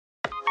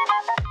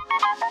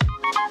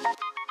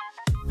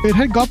It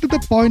had got to the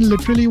point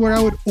literally where I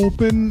would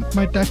open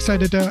my text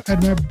editor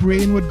and my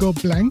brain would go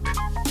blank.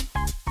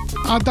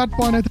 At that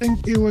point, I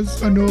think it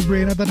was a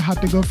no-brainer that I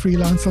had to go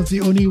freelance. That's the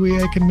only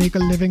way I can make a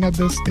living at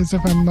this is if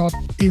I'm not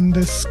in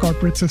this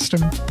corporate system.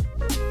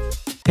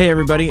 Hey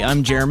everybody,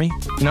 I'm Jeremy.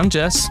 And I'm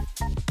Jess.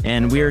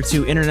 And we are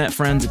two internet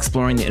friends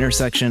exploring the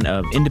intersection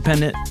of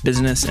independent,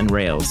 business, and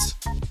Rails.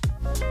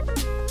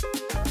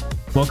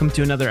 Welcome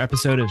to another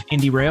episode of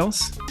Indie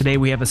Rails. Today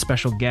we have a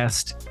special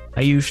guest,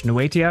 Ayush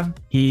Newatia.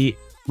 He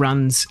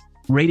runs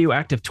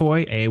Radioactive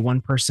Toy, a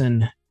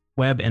one-person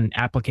web and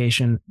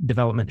application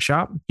development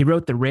shop. He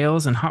wrote the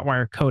Rails and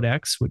Hotwire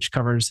Codex, which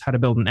covers how to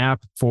build an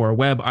app for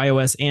web,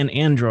 iOS, and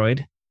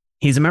Android.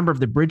 He's a member of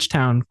the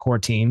Bridgetown core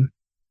team,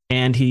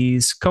 and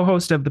he's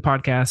co-host of the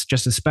podcast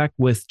Just a Spec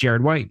with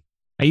Jared White.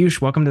 Ayush,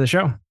 welcome to the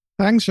show.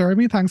 Thanks,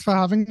 Jeremy. Thanks for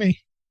having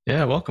me.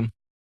 Yeah, welcome.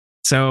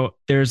 So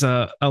there's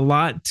a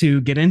lot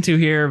to get into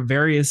here,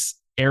 various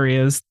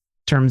areas in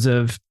terms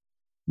of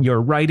your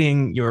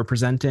writing, your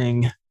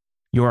presenting,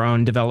 your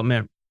own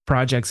development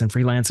projects and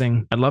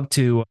freelancing. I'd love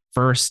to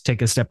first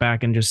take a step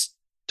back and just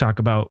talk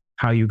about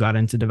how you got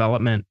into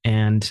development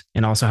and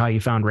also how you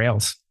found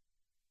Rails.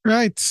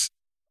 Right.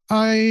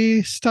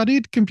 I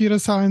studied computer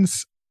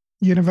science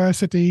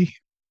university,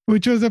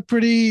 which was a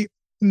pretty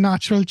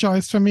natural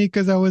choice for me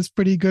because I was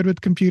pretty good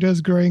with computers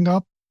growing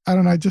up. I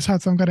don't know, I just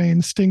had some kind of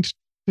instinct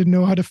to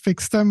know how to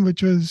fix them,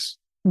 which was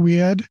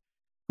weird.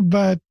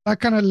 But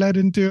that kind of led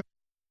into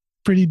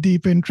pretty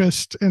deep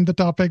interest in the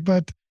topic.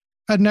 But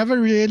I'd never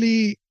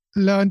really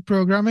learned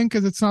programming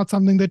because it's not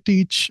something they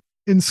teach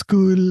in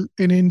school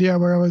in India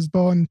where I was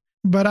born.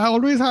 But I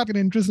always had an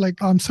interest,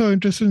 like I'm so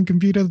interested in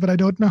computers, but I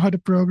don't know how to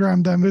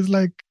program them. It's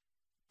like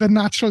the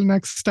natural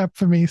next step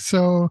for me.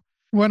 So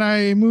when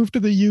I moved to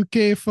the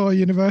UK for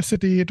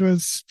university, it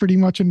was pretty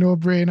much a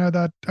no-brainer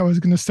that I was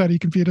going to study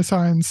computer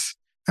science.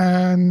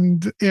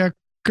 And yeah,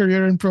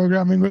 career in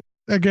programming was,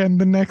 again,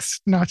 the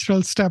next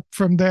natural step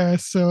from there.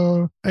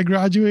 So I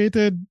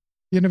graduated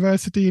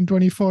university in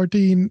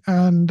 2014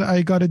 and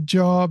I got a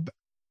job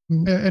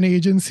at an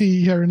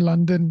agency here in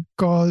London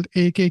called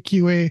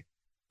AKQA.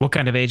 What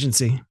kind of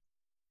agency?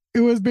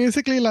 It was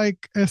basically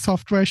like a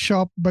software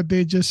shop, but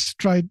they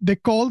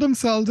call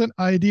themselves an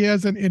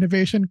ideas and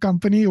innovation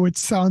company, which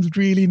sounds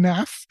really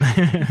naff.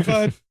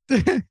 But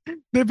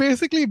they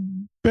basically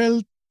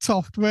built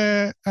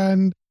software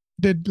and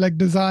did like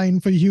design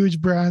for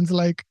huge brands.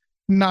 Like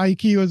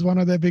Nike was one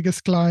of their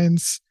biggest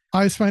clients.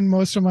 I spent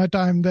most of my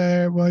time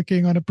there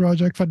working on a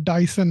project for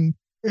Dyson,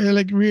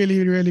 like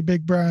really, really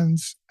big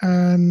brands.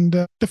 And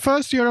the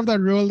first year of that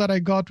role that I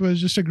got was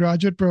just a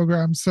graduate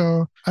program.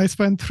 So I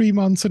spent 3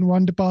 months in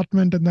one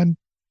department and then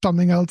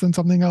something else and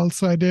something else.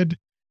 So I did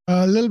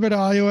a little bit of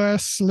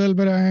iOS, a little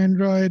bit of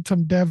Android,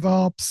 some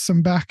DevOps,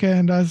 some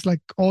backend. I was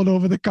like all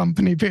over the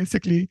company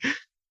basically.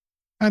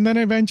 And then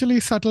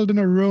eventually settled in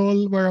a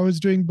role where I was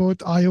doing both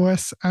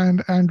iOS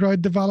and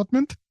Android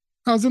development.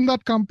 I was in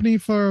that company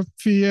for a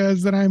few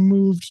years. Then I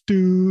moved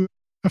to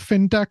a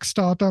fintech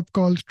startup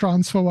called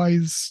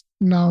TransferWise,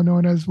 now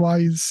known as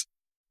Wise.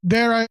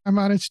 There I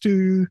managed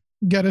to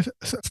get a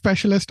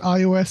specialist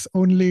iOS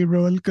only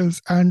role because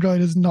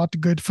Android is not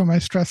good for my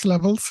stress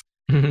levels.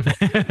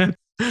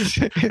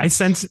 I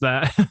sense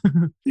that.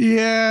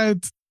 Yeah,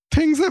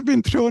 things have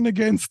been thrown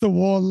against the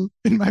wall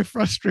in my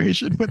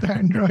frustration with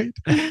Android.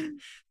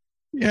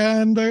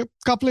 Yeah, and a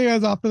couple of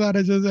years after that,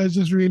 I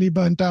just really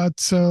burnt out.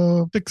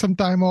 So took some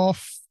time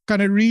off,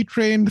 kind of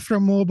retrained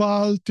from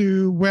mobile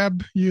to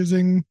web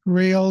using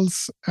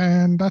Rails.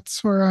 And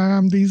that's where I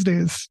am these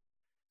days.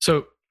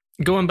 So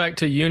going back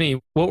to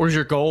uni, what was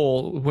your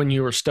goal when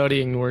you were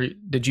studying?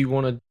 Did you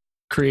want to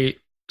create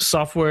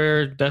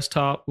software,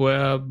 desktop,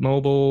 web,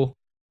 mobile?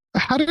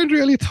 I hadn't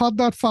really thought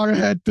that far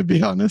ahead, to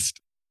be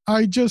honest.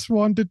 I just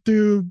wanted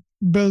to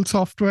build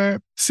software,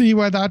 see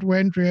where that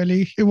went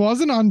really. It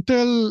wasn't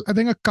until I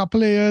think a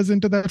couple of years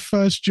into that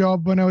first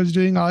job when I was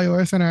doing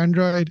iOS and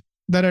Android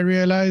that I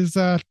realized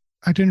that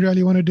I didn't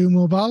really want to do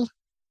mobile.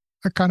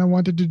 I kind of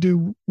wanted to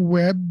do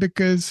web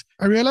because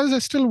I realized I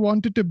still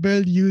wanted to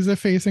build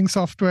user-facing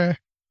software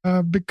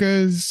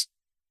because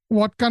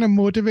what kind of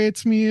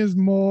motivates me is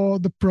more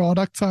the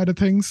product side of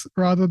things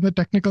rather than the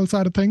technical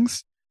side of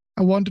things.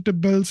 I wanted to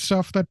build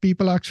stuff that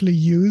people actually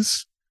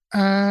use.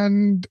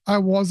 And I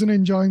wasn't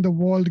enjoying the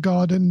walled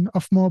garden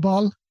of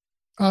mobile.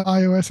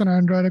 iOS and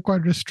Android are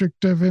quite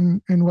restrictive in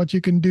what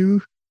you can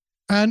do.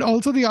 And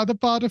also the other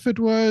part of it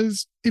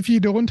was if you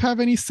don't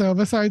have any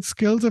server-side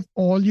skills, if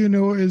all you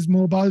know is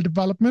mobile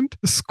development,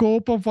 the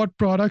scope of what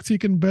products you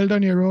can build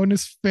on your own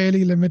is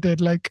fairly limited.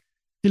 Like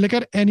you look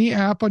at any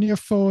app on your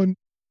phone,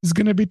 it's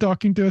going to be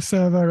talking to a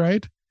server,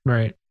 right?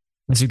 Right.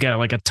 Unless you get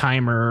like a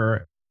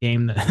timer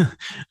game,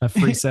 a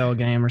free sale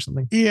game or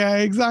something. Yeah,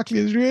 exactly.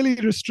 It's really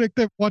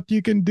restrictive what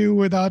you can do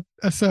without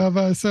a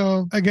server.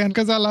 So again,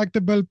 because I like to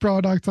build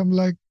products, I'm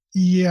like,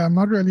 yeah, I'm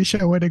not really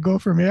sure where to go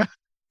from here.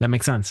 That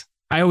makes sense.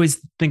 I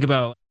always think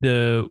about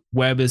the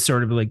web as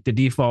sort of like the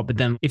default, but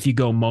then if you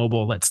go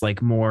mobile, that's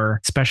like more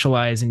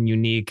specialized and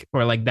unique,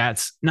 or like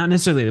that's not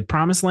necessarily the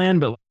promised land,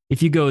 but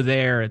if you go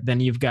there, then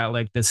you've got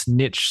like this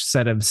niche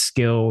set of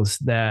skills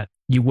that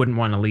you wouldn't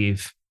want to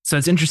leave. So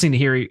it's interesting to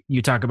hear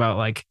you talk about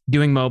like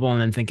doing mobile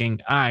and then thinking,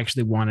 I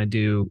actually want to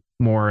do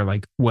more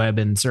like web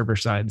and server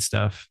side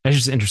stuff. That's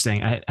just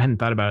interesting. I hadn't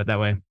thought about it that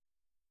way.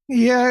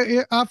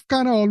 Yeah, I've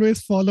kind of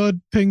always followed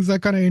things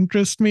that kind of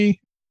interest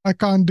me. I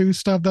can't do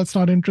stuff that's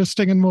not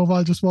interesting, and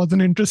mobile just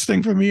wasn't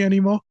interesting for me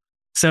anymore.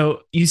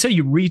 So you said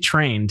you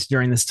retrained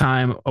during this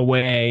time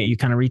away. You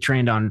kind of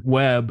retrained on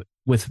web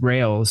with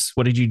Rails.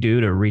 What did you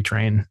do to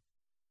retrain?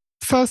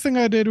 First thing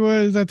I did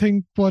was, I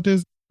think, what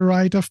is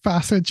rite of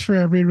passage for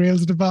every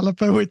Rails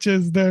developer, which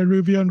is the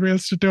Ruby on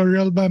Rails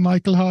tutorial by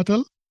Michael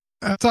Hartle.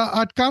 So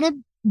I'd kind of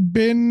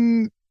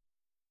been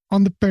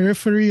on the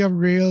periphery of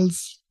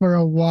Rails for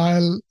a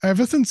while,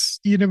 ever since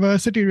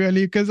university,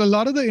 really, because a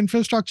lot of the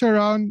infrastructure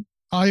around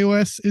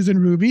iOS is in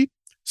Ruby.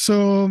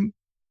 So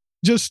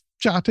just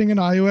chatting in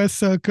iOS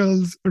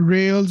circles,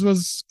 Rails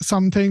was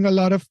something a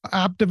lot of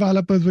app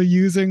developers were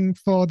using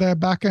for their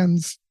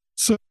backends.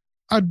 So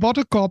I'd bought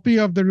a copy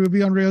of the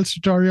Ruby on Rails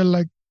tutorial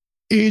like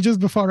ages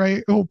before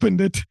I opened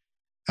it.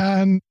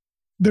 And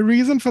the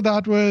reason for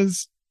that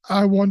was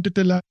I wanted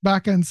to learn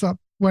backends up.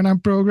 When I'm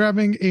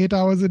programming 8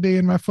 hours a day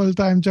in my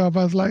full-time job,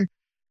 I was like,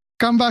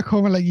 come back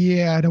home and like,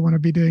 yeah, I don't want to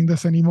be doing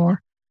this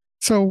anymore.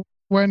 So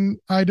when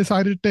I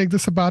decided to take the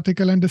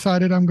sabbatical and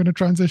decided I'm going to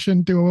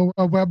transition to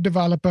a web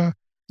developer,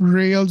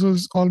 Rails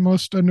was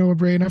almost a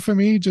no-brainer for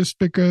me, just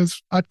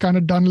because I'd kind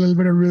of done a little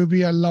bit of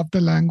Ruby. I love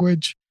the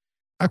language.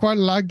 I quite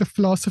like the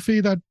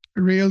philosophy that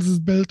Rails is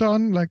built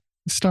on, like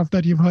stuff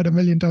that you've heard a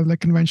million times,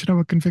 like convention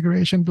over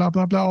configuration, blah,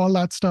 blah, blah, all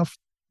that stuff.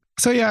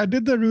 So yeah, I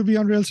did the Ruby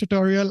on Rails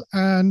tutorial,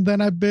 and then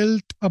I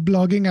built a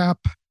blogging app,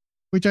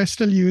 which I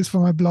still use for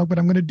my blog, but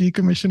I'm going to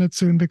decommission it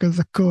soon because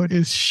the code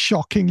is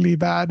shockingly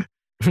bad.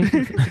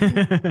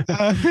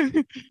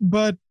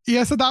 But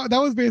yeah, so that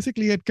was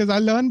basically it, because I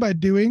learned by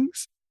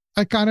doings.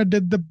 I kind of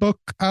did the book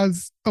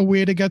as a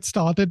way to get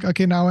started.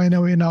 Okay, now I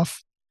know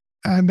enough.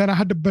 And then I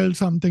had to build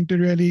something to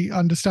really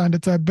understand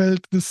it. So I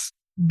built this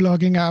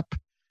blogging app,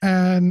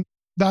 and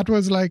that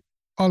was like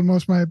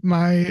almost my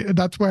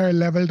that's where I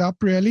leveled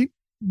up really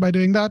by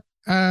doing that.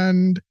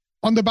 And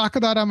on the back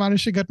of that, I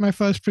managed to get my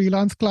first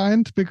freelance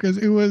client because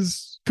it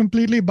was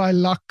completely by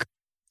luck.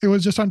 It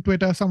was just on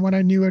Twitter. Someone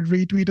I knew had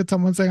retweeted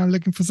someone saying, I'm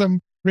looking for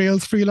some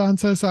Rails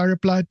freelancers. So I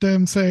replied to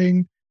him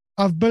saying,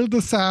 I've built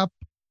this app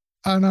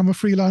and I'm a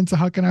freelancer.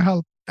 How can I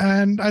help?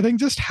 And I think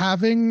just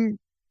having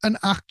an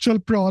actual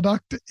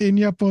product in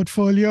your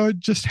portfolio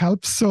just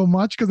helps so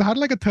much, because I had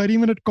like a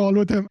 30-minute call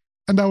with him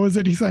and that was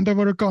it. He sent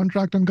over a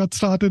contract and got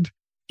started.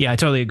 Yeah, I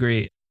totally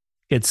agree.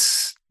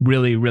 It's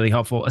really, really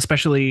helpful,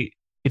 especially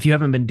if you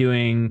haven't been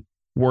doing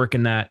work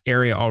in that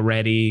area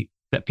already,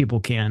 that people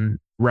can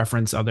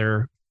reference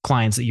other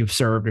clients that you've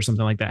served or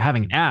something like that.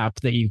 Having an app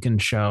that you can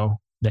show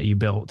that you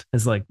built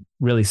is like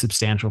really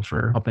substantial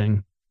for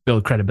helping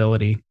build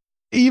credibility.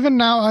 Even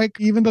now,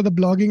 even though the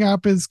blogging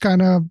app is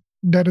kind of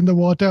dead in the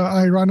water,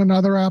 I run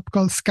another app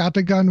called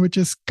Scattergun, which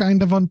is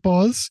kind of on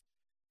pause.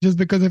 Just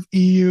because of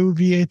EU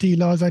VAT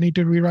laws, I need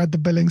to rewrite the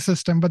billing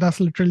system, but that's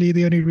literally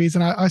the only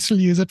reason. I still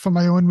use it for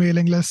my own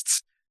mailing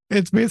lists.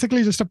 It's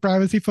basically just a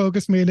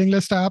privacy-focused mailing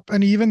list app.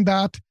 And even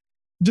that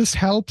just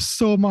helps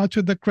so much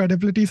with the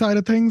credibility side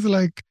of things.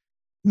 Like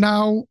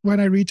now, when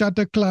I reach out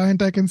to a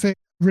client, I can say,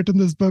 I've written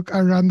this book, I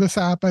run this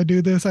app, I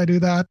do this, I do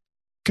that.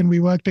 Can we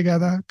work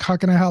together? How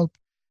can I help?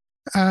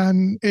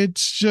 And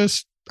it's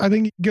just, I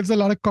think it gives a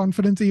lot of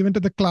confidence even to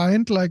the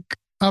client. Like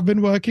I've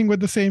been working with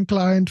the same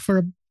client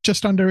for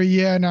just under a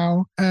year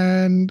now,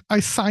 and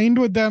I signed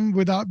with them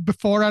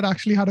before I'd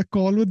actually had a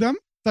call with them.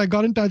 So I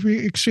got in touch, we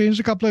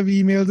exchanged a couple of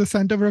emails, I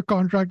sent over a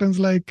contract and was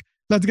like,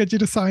 let's get you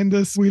to sign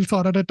this. We'll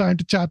sort out a time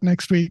to chat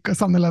next week or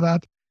something like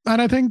that.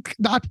 And I think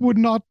that would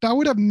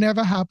have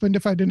never happened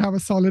if I didn't have a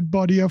solid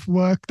body of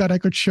work that I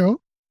could show.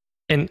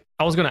 And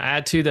I was going to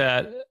add to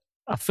that,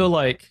 I feel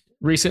like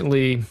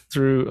recently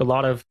through a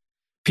lot of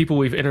people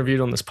we've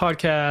interviewed on this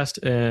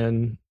podcast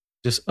and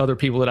just other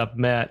people that I've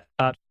met,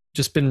 I've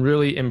just been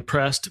really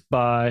impressed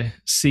by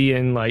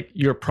seeing like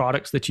your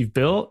products that you've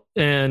built.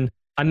 And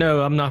I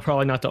know I'm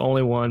probably not the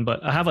only one,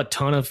 but I have a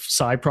ton of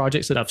side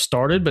projects that I've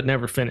started but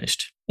never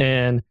finished.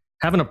 And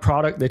having a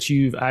product that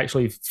you've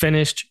actually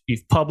finished,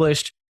 you've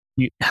published,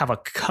 you have a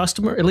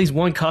customer, at least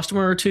one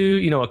customer or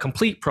two, a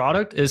complete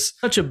product is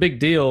such a big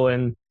deal.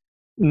 And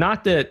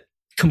not that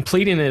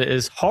completing it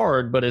is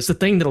hard, but it's the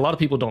thing that a lot of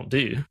people don't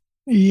do.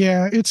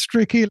 Yeah, it's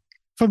tricky.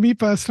 For me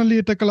personally,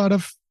 it took a lot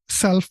of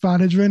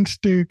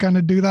self-management to kind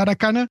of do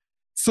that.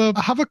 So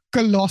I have a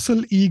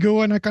colossal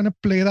ego and I kind of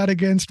play that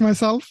against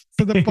myself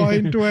to the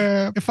point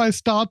where if I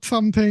start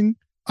something,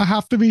 I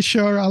have to be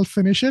sure I'll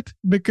finish it,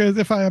 because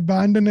if I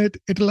abandon it,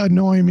 it'll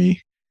annoy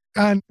me.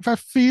 And if I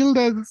feel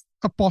there's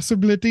a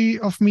possibility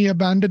of me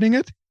abandoning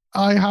it,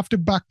 I have to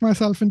back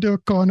myself into a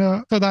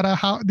corner so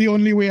that the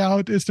only way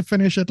out is to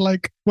finish it.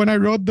 Like when I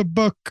wrote the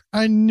book,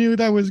 I knew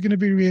that was going to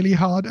be really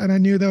hard, and I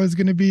knew there was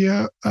going to be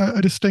a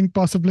distinct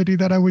possibility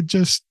that I would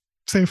just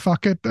say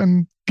fuck it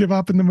and give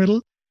up in the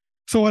middle.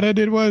 So what I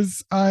did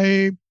was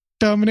I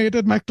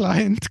terminated my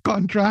client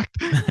contract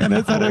and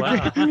I said,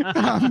 okay,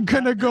 I'm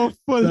going to go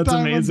full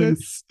time on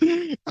this.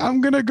 I'm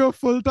going to go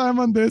full time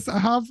on this. I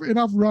have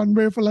enough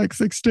runway for like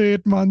 6 to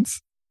 8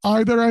 months.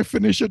 Either I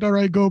finish it or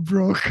I go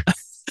broke.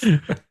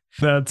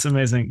 That's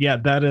amazing. Yeah,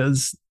 that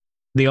is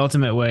the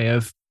ultimate way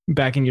of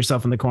backing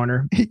yourself in the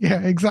corner.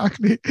 Yeah,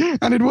 exactly.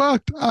 And it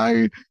worked.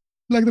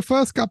 Like the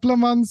first couple of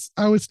months,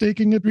 I was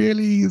taking it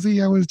really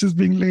easy. I was just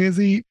being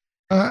lazy.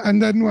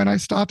 And then when I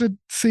started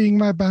seeing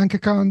my bank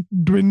account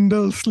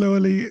dwindle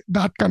slowly,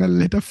 that kind of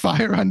lit a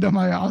fire under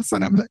my ass.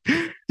 And I'm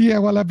like, yeah,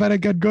 well, I better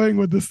get going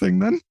with this thing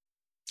then.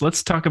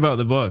 Let's talk about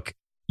the book.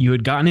 You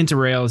had gotten into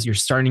Rails. You're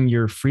starting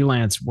your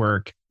freelance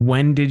work.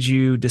 When did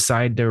you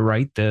decide to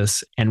write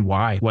this and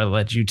why? What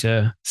led you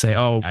to say,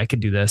 oh, I could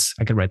do this.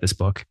 I could write this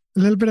book? A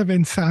little bit of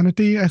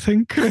insanity, I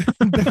think.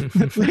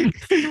 Definitely.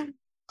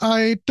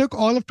 I took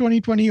all of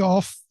 2020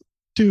 off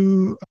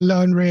to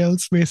learn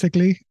Rails,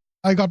 basically.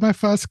 I got my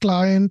first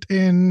client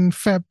in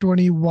Feb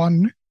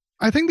 21.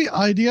 I think the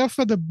idea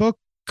for the book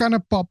kind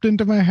of popped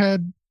into my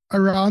head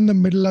around the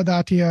middle of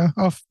that year,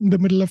 of the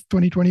middle of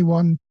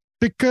 2021,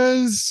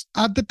 because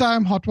at the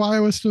time,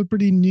 Hotwire was still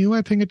pretty new.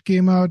 I think it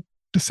came out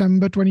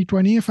December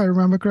 2020, if I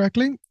remember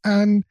correctly.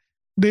 And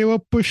they were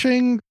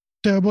pushing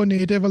Turbo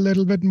Native a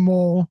little bit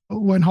more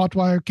when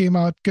Hotwire came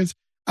out, because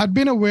I'd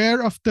been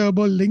aware of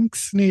Turbo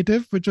Link's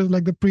native, which was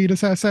like the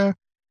predecessor,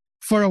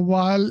 for a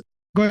while.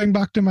 Going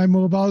back to my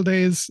mobile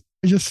days,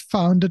 I just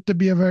found it to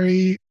be a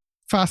very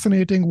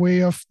fascinating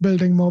way of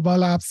building mobile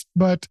apps.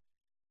 But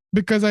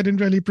because I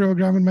didn't really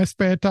program in my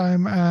spare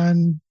time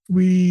and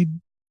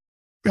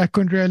I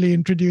couldn't really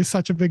introduce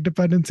such a big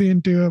dependency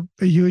into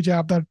a huge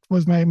app that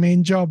was my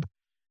main job,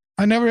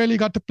 I never really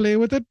got to play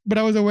with it, but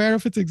I was aware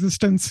of its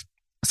existence.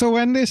 So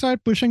when they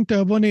started pushing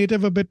Turbo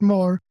Native a bit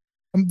more,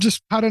 I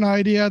just had an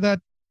idea that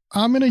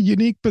I'm in a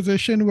unique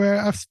position where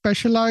I've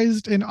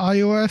specialized in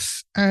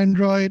iOS,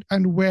 Android,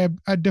 and web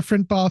at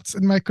different parts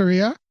in my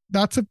career.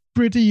 That's a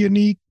pretty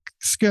unique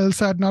skill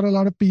set. Not a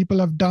lot of people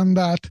have done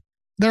that.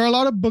 There are a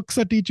lot of books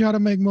that teach you how to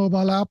make mobile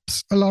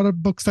apps, a lot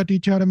of books that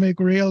teach you how to make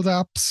Rails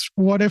apps.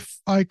 What if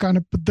I kind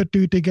of put the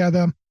two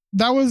together?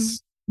 That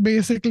was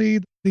basically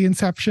the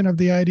inception of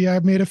the idea. I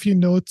made a few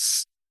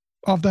notes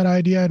of that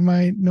idea in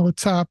my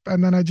notes app,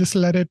 and then I just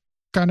let it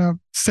kind of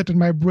sit in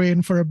my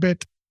brain for a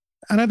bit.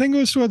 And I think it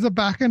was towards the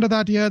back end of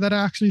that year that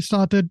I actually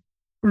started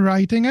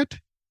writing it,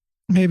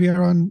 maybe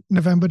around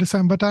November,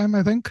 December time,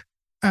 I think.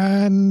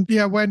 And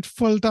yeah, went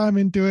full time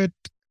into it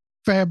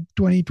Feb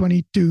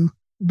 2022,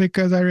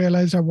 because I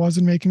realized I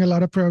wasn't making a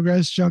lot of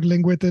progress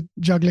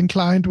juggling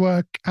client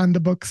work and the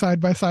book side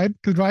by side,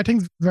 because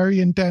writing's very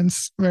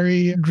intense,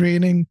 very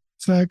draining.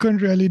 So I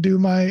couldn't really do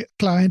my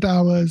client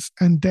hours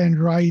and then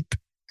write.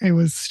 It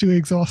was too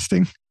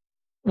exhausting.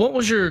 What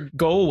was your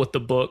goal with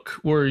the book?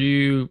 Were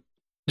you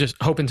just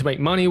hoping to make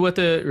money with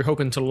it? You're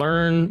hoping to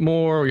learn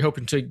more? Or you're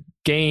hoping to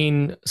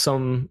gain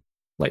some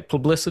like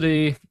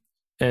publicity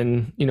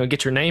and,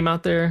 get your name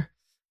out there,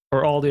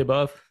 or all the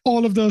above?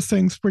 All of those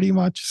things pretty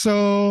much.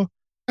 So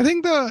I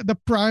think the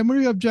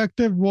primary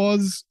objective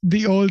was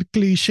the old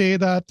cliche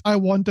that I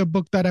want a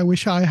book that I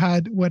wish I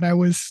had when I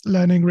was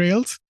learning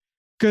Rails,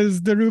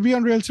 because the Ruby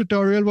on Rails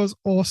tutorial was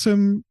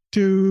awesome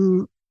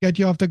to get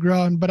you off the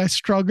ground, but I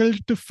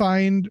struggled to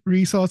find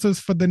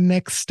resources for the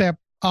next step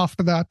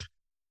after that.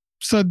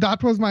 So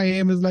that was my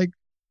aim, is like,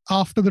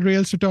 after the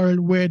Rails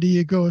tutorial, where do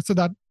you go? So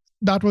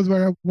that was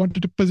where I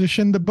wanted to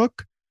position the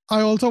book.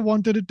 I also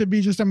wanted it to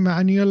be just a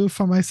manual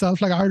for myself.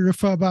 Like, I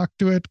refer back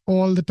to it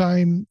all the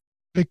time,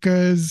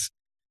 because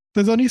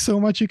there's only so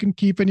much you can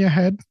keep in your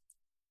head.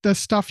 There's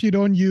stuff you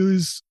don't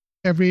use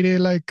every day,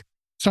 like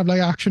stuff like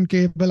action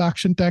cable,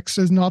 action text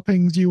is not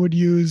things you would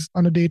use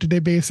on a day-to-day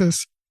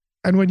basis.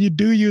 And when you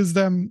do use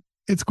them,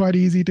 it's quite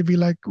easy to be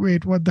like,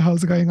 wait, what the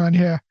hell's going on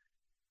here?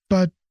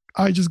 But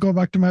I just go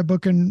back to my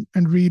book and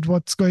read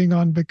what's going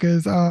on,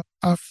 because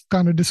I've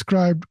kind of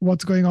described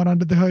what's going on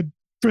under the hood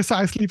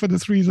precisely for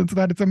this reason, so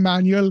that it's a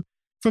manual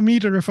for me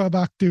to refer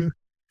back to.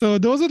 So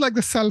those are like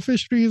the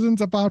selfish reasons.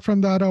 Apart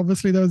from that,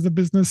 obviously, there was the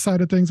business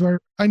side of things, where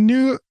I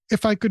knew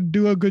if I could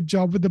do a good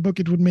job with the book,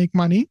 it would make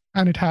money,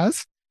 and it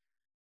has.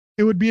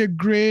 It would be a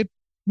great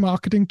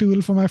marketing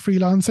tool for my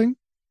freelancing,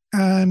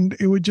 and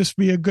it would just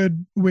be a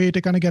good way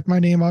to kind of get my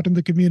name out in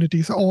the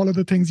community. So all of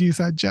the things you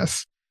said,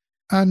 Jess.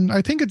 And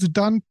I think it's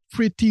done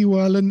pretty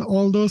well in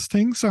all those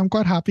things. So I'm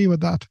quite happy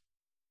with that.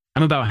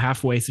 I'm about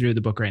halfway through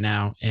the book right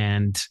now.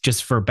 And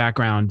just for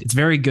background, it's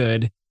very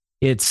good.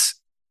 It's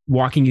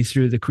walking you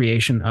through the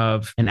creation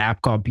of an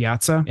app called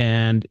Piazza.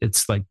 And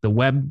it's like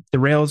the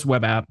Rails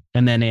web app,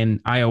 and then an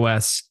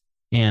iOS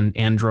and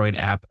Android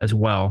app as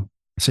well.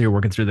 So you're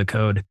working through the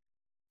code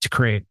to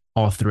create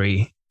all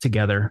three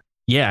together.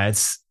 Yeah,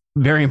 it's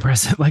very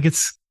impressive.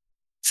 It's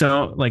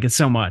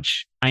so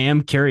much. I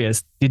am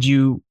curious, did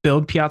you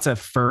build Piazza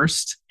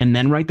first and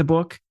then write the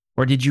book?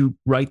 Or did you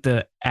write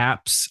the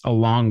apps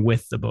along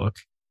with the book?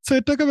 So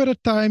it took a bit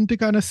of time to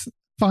kind of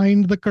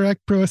find the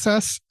correct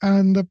process.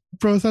 And the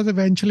process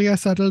eventually I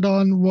settled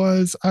on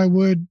was I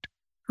would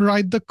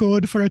write the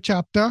code for a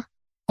chapter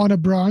on a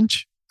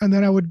branch, and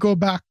then I would go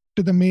back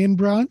to the main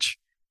branch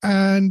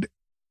and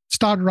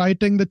start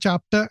writing the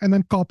chapter and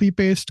then copy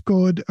paste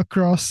code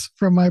across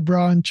from my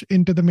branch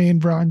into the main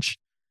branch.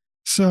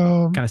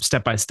 So kind of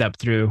step by step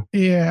through.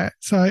 Yeah.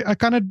 So I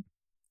kind of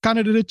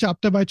did it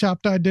chapter by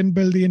chapter. I didn't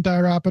build the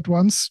entire app at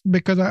once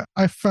because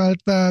I felt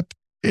that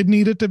it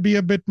needed to be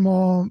a bit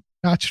more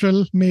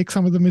natural, make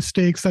some of the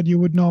mistakes that you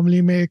would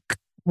normally make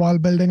while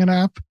building an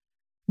app.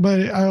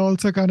 But I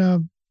also kind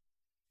of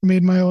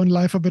made my own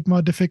life a bit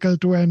more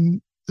difficult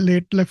when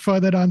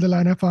further down the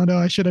line, I found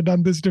out I should have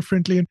done this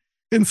differently. And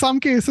in some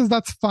cases,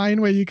 that's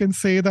fine where you can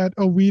say that,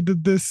 oh, we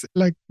did this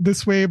like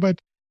this way, but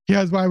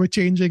here's why we're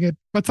changing it.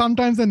 But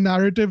sometimes the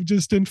narrative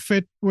just didn't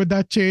fit with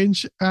that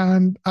change.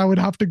 And I would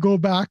have to go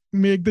back,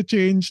 make the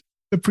change,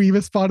 the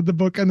previous part of the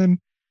book, and then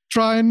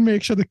try and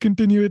make sure the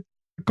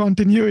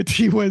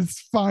continuity was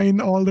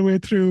fine all the way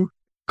through.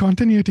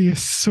 Continuity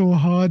is so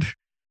hard.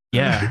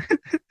 Yeah.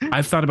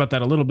 I've thought about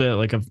that a little bit.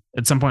 Like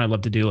at some point I'd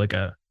love to do like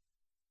a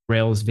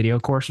Rails video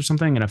course or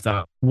something. And I've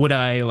thought, would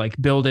I like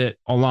build it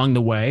along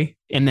the way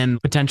and then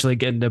potentially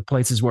get into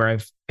places where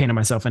I've painted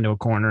myself into a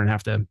corner and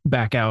have to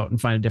back out and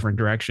find a different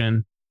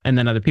direction. And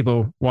then other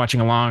people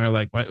watching along are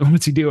like,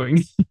 what's he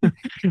doing?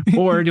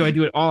 Or do I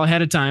do it all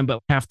ahead of time,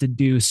 but have to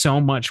do so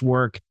much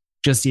work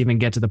just to even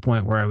get to the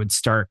point where I would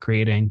start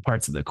creating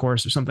parts of the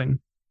course or something?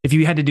 If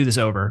you had to do this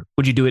over,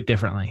 would you do it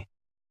differently?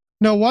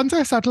 No, once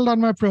I settled on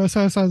my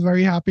process, I was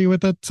very happy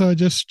with it. So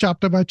just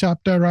chapter by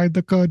chapter, write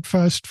the code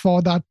first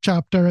for that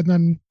chapter and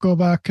then go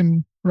back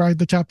and write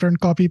the chapter and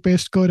copy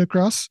paste code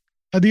across.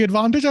 The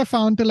advantage I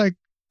found to like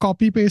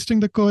copy pasting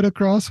the code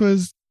across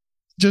was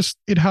just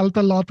it helped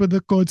a lot with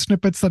the code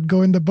snippets that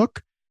go in the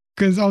book.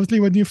 Because obviously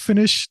when you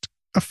finished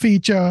a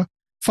feature,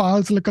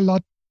 files look a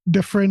lot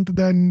different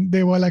than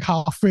they were like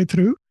halfway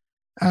through.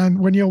 And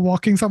when you're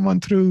walking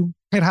someone through,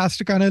 it has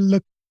to kind of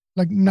look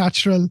like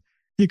natural.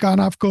 You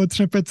can't have code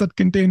snippets that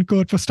contain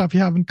code for stuff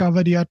you haven't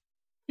covered yet.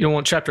 You don't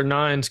want chapter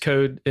 9's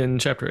code in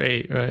chapter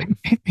 8, right?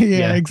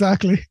 Yeah,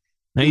 exactly.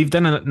 Now, you've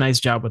done a nice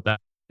job with that.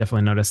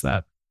 Definitely noticed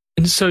that.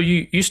 And so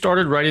you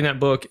started writing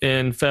that book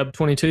in Feb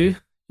 22,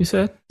 you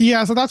said?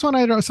 Yeah, so that's when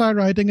I started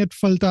writing it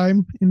full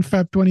time in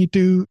Feb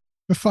 22.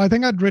 I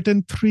think I'd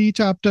written 3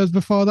 chapters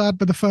before that,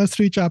 but the first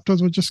 3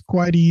 chapters were just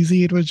quite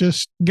easy. It was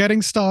just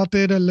getting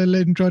started, a little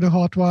intro to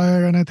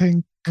Hotwire, and I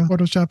think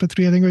what was chapter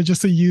 3? I think it was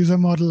just a user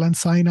model and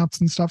signups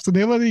and stuff. So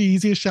they were the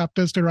easiest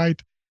chapters to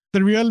write.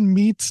 The real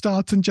meat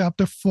starts in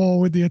chapter 4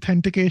 with the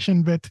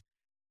authentication bit.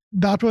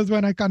 That was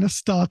when I kind of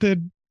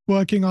started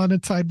working on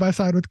it side by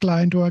side with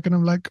client work, and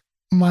I'm like,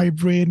 my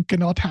brain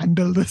cannot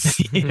handle this.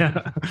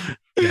 Yeah.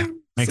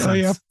 Makes sense.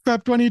 Yeah,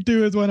 Feb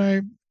 22 is when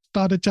I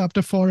started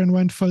chapter 4 and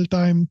went full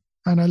time.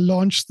 And I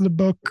launched the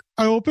book.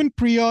 I opened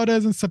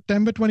pre-orders in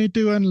September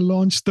 22 and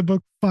launched the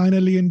book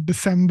finally in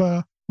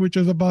December, which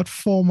was about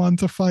 4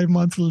 months or 5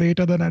 months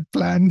later than I'd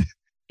planned.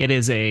 It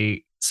is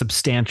a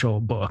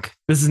substantial book.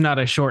 This is not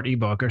a short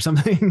ebook or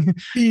something.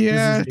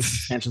 Yeah. This is a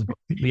substantial book.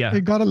 Yeah.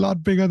 It got a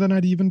lot bigger than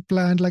I'd even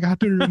planned. Like I had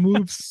to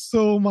remove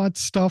so much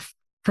stuff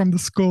from the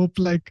scope,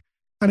 and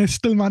I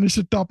still managed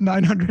to top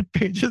 900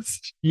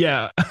 pages.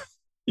 Yeah.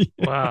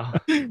 Wow.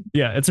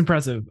 Yeah, it's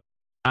impressive.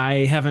 I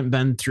haven't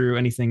been through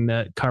anything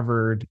that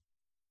covered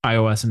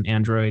iOS and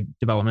Android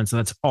development, so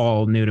that's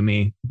all new to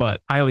me,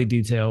 but highly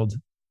detailed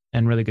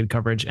and really good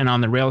coverage. And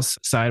on the Rails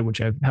side, which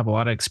I have a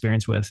lot of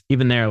experience with,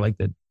 even there, like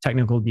the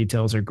technical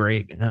details are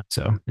great.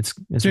 So it's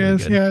really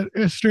good. Yeah,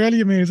 it's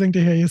really amazing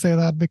to hear you say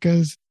that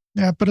because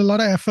I put a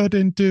lot of effort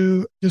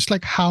into just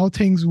like how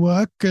things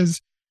work, because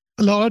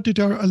a lot of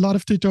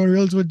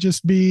tutorials would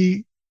just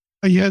be,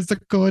 here's the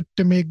code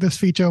to make this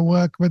feature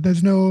work, but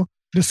there's no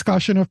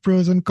discussion of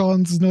pros and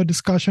cons, there's no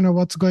discussion of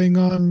what's going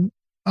on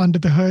under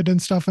the hood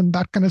and stuff. And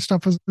that kind of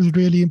stuff was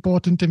really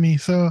important to me.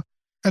 So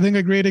I think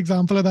a great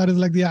example of that is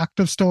like the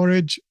active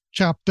storage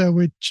chapter,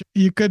 which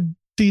you could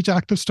teach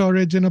active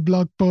storage in a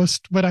blog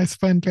post, but I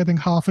spent, I think,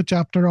 half a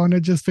chapter on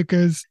it just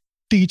because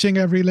teaching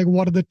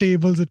what are the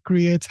tables it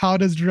creates? How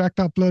does direct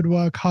upload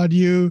work? How do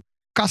you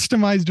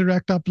customize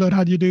direct upload?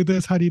 How do you do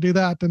this? How do you do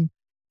that? And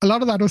a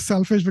lot of that was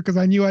selfish because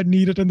I knew I'd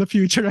need it in the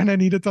future and I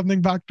needed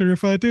something back to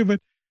refer to. But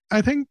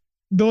I think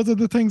those are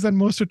the things that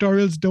most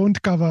tutorials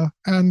don't cover.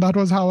 And that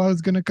was how I was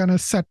going to kind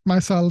of set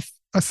myself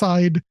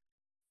aside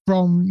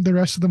from the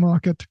rest of the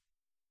market.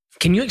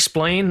 Can you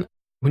explain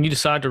when you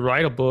decide to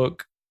write a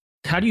book,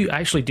 how do you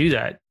actually do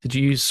that? Did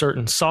you use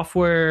certain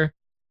software?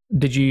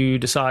 Did you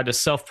decide to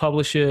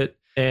self-publish it?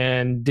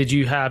 And did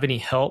you have any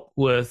help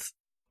with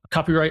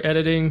copyright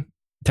editing?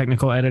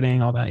 Technical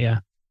editing, all that, yeah.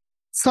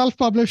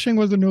 Self-publishing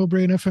was a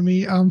no-brainer for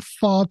me. I'm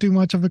far too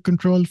much of a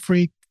control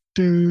freak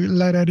to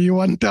let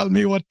anyone tell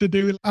me what to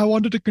do. I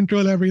wanted to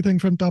control everything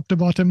from top to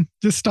bottom.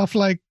 Just stuff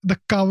like the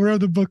cover of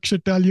the book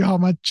should tell you how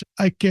much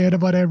I cared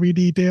about every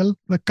detail.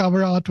 The cover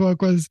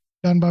artwork was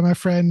done by my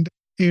friend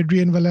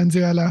Adrian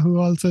Valenzuela, who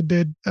also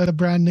did the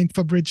branding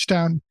for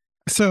Bridgetown.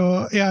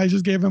 So yeah, I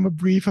just gave him a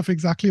brief of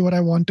exactly what I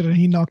wanted and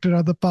he knocked it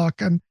out of the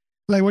park. And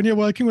like when you're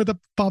working with a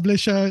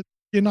publisher,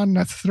 you're not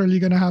necessarily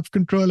going to have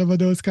control over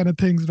those kind of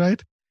things,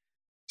 right?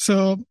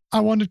 So I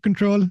wanted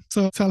control.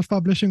 So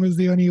self-publishing was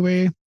the only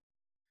way.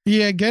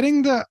 Yeah,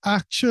 getting the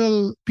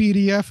actual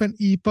PDF and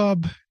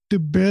EPUB to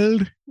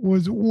build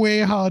was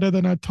way harder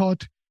than I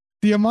thought.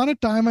 The amount of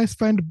time I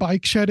spent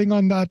bike shedding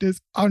on that is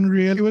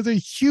unreal. It was a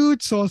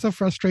huge source of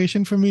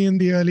frustration for me in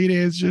the early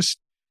days, just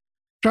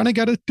trying to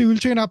get a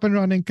toolchain up and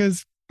running.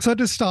 So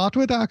to start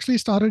with, I actually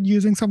started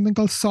using something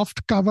called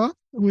soft cover,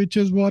 which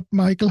is what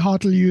Michael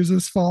Hartle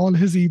uses for all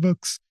his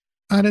ebooks.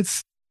 And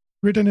it's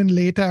written in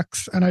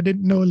latex, and I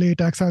didn't know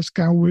latex. I was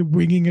kind of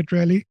winging it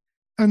really.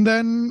 And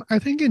then I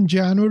think in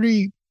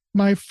January,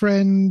 my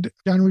friend,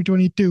 January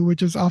 22,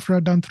 which is after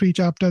I'd done 3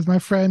 chapters, my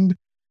friend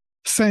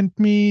sent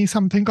me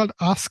something called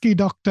ASCII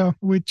Doctor,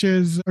 which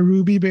is a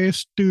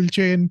Ruby-based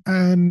toolchain.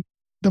 And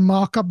the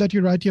markup that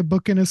you write your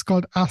book in is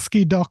called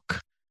ASCII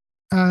Doc.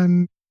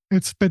 And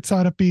it spits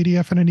out a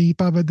PDF and an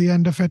EPUB at the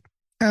end of it.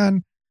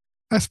 And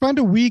I spent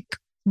a week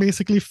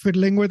basically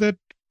fiddling with it,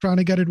 trying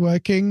to get it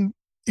working.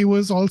 It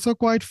was also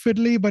quite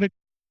fiddly, but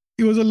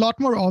it was a lot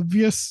more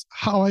obvious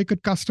how I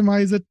could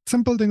customize it.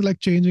 Simple things like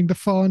changing the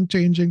font,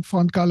 changing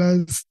font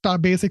colors,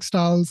 basic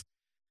styles.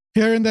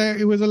 Here and there,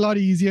 it was a lot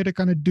easier to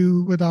kind of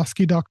do with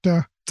ASCII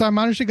Doctor. So I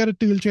managed to get a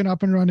toolchain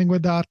up and running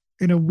with that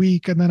in a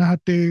week. And then I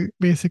had to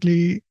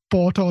basically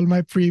port all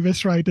my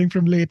previous writing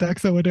from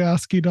latex over to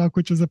ASCII Doc,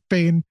 which was a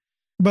pain.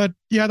 But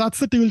yeah, that's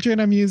the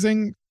toolchain I'm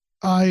using.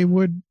 I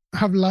would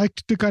have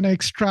liked to kind of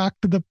extract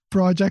the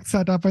project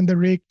setup and the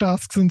rake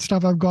tasks and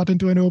stuff I've got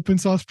into an open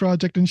source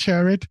project and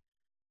share it.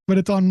 But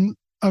it's on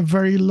a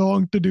very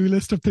long to-do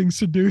list of things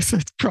to do. So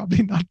it's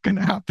probably not going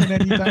to happen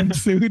anytime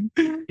soon.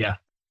 Yeah.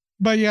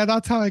 But yeah,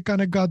 that's how I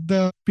kind of got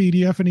the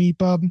PDF and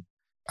EPUB.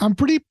 I'm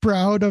pretty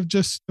proud of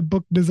just the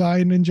book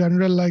design in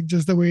general, like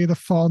just the way the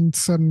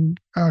fonts and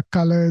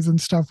colors and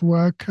stuff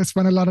work. I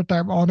spent a lot of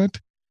time on it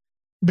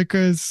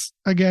because,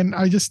 again,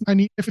 I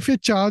need, if you're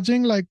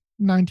charging like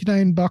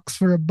 $99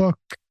 for a book,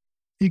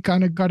 you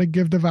kind of got to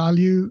give the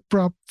value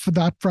prop for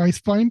that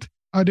price point.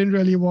 I didn't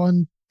really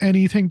want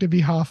anything to be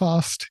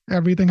half-assed.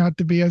 Everything had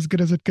to be as good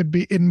as it could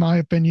be, in my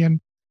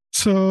opinion.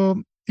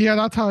 So yeah,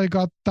 that's how I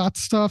got that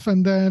stuff.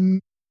 And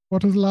then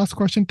what was the last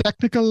question?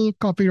 Technical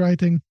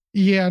copywriting.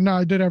 Yeah, no,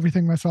 I did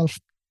everything myself.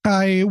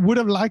 I would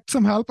have liked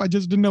some help. I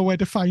just didn't know where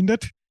to find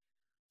it.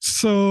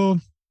 So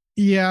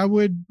yeah, I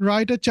would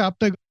write a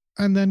chapter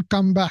and then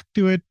come back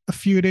to it a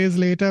few days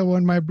later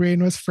when my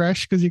brain was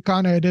fresh, because you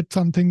can't edit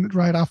something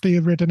right after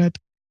you've written it.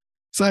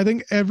 So I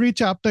think every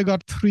chapter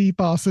got 3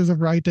 passes of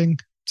writing.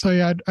 So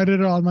yeah, I did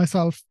it all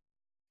myself.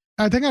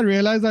 I think I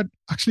realized that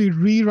actually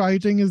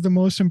rewriting is the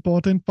most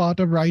important part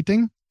of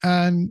writing.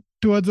 And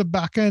towards the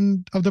back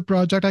end of the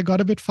project, I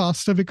got a bit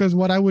faster because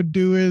what I would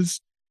do is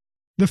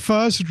the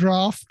first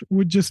draft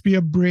would just be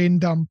a brain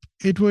dump.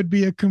 It would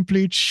be a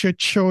complete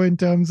shit show in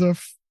terms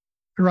of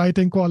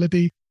writing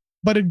quality,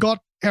 but it got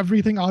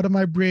everything out of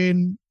my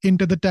brain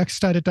into the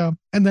text editor.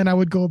 And then I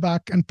would go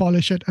back and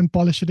polish it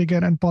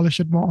again and polish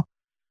it more.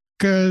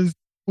 Because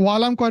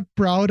while I'm quite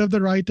proud of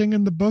the writing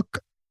in the book,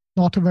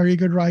 not a very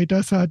good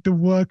writer, so I had to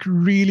work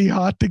really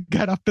hard to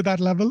get up to that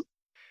level.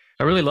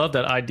 I really love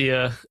that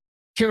idea.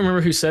 Can't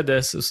remember who said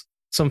this. It's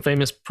some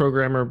famous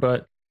programmer,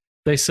 but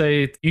they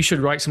say you should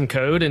write some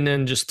code and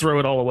then just throw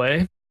it all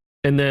away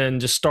and then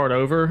just start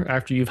over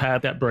after you've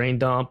had that brain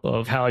dump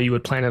of how you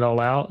would plan it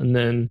all out and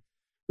then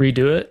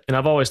redo it. And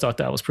I've always thought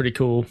that was pretty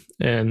cool.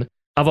 And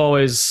I've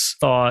always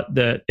thought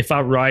that if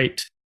I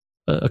write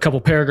a couple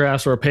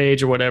paragraphs or a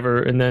page or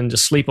whatever, and then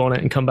just sleep on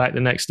it and come back the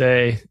next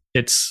day,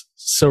 it's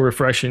so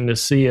refreshing to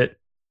see it.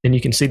 And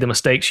you can see the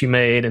mistakes you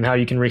made and how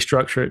you can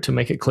restructure it to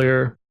make it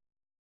clearer.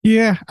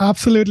 Yeah,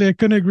 absolutely. I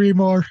couldn't agree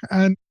more.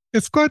 And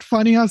it's quite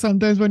funny how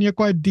sometimes when you're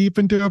quite deep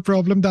into a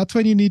problem, that's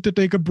when you need to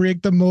take a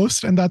break the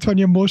most. And that's when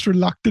you're most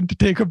reluctant to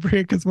take a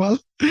break as well.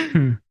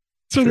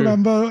 So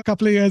remember a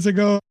couple of years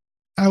ago,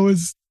 I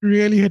was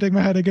really hitting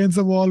my head against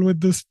the wall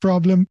with this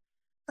problem.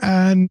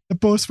 And the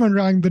postman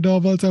rang the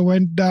doorbell. So I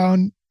went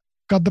down,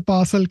 got the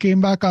parcel, came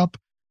back up.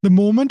 The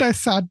moment I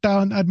sat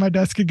down at my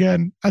desk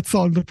again, I'd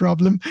solved the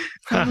problem.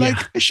 I'm like,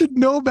 I should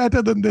know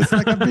better than this.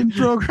 Like, I've been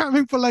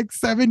programming for like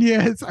 7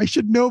 years. I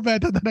should know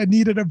better that I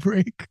needed a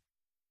break.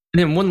 And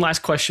then one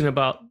last question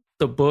about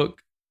the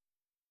book.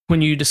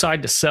 When you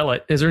decide to sell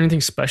it, is there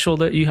anything special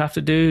that you have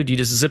to do? Do you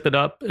just zip it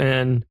up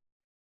and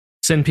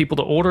send people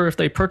to order if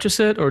they purchase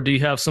it? Or do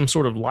you have some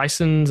sort of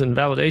license and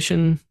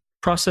validation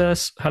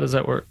process? How does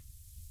that work?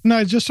 No,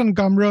 it's just on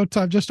Gumroad.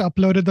 So I've just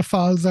uploaded the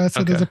files there.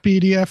 So there's a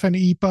PDF and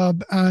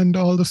EPUB and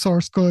all the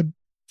source code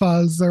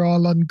files. They're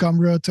all on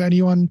Gumroad. So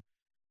anyone,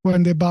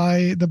 when they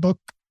buy the book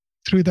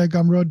through their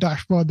Gumroad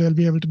dashboard, they'll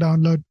be able to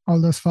download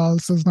all those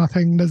files. There's no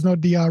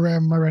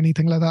DRM or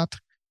anything like that.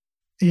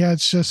 Yeah,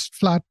 it's just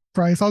flat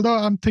price. Although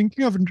I'm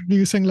thinking of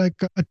introducing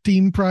like a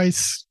team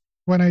price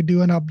when I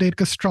do an update,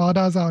 because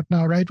Strada's out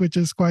now, right? Which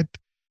I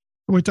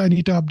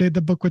need to update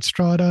the book with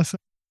Strada.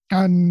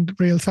 And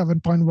Rails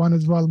 7.1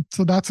 as well.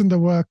 So that's in the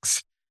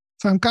works.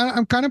 So I'm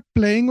kind of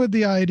playing with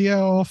the idea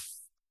of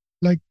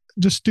like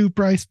just 2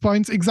 price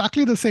points,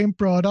 exactly the same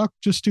product,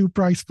 just 2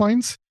 price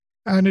points.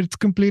 And it's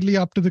completely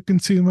up to the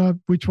consumer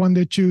which one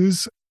they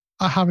choose.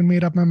 I haven't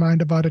made up my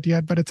mind about it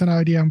yet, but it's an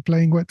idea I'm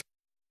playing with.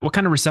 What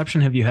kind of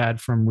reception have you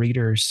had from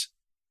readers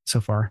so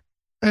far?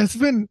 It's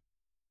been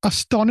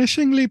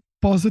astonishingly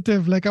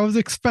positive. Like I was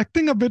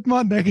expecting a bit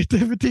more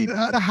negativity.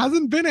 There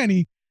hasn't been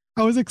any.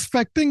 I was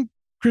expecting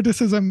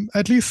criticism,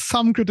 at least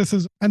some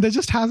criticism, and there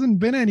just hasn't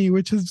been any,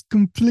 which has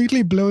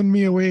completely blown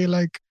me away.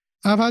 Like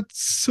I've had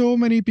so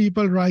many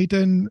people write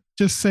in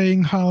just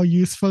saying how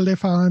useful they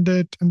found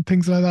it and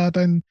things like that.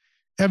 And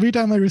every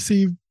time I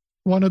receive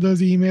one of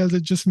those emails,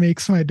 it just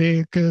makes my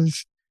day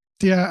because,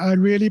 yeah, I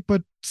really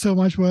put so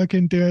much work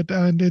into it.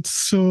 And it's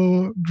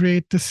so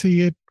great to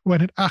see it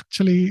when it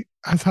actually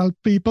has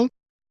helped people.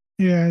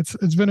 Yeah,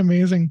 it's been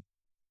amazing.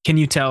 Can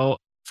you tell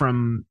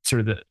from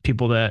sort of the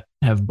people that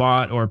have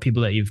bought or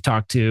people that you've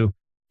talked to,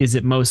 is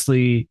it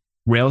mostly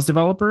Rails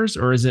developers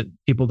or is it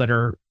people that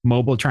are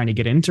mobile trying to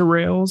get into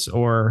Rails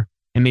and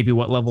maybe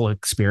what level of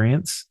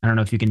experience? I don't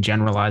know if you can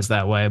generalize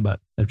that way, but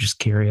I'm just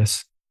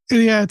curious.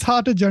 Yeah, it's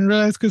hard to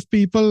generalize because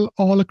people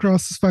all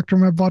across the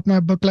spectrum have bought my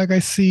book. Like I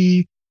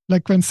see,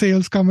 like when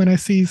sales come in, I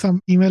see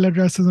some email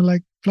addresses and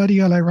like, bloody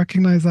hell, I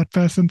recognize that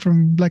person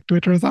from like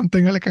Twitter or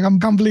something. Like I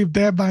can't believe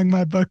they're buying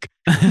my book.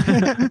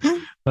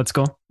 That's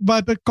cool.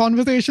 But the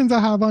conversations I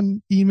have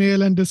on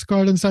email and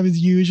Discord and stuff is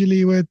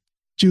usually with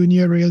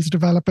junior Rails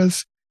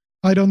developers.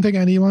 I don't think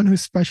anyone who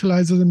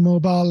specializes in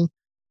mobile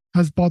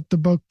has bought the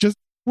book. Just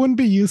wouldn't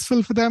be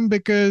useful for them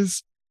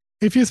because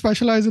if you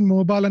specialize in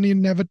mobile and you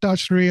never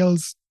touched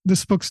Rails,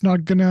 this book's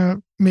not going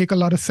to make a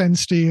lot of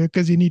sense to you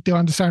because you need to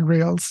understand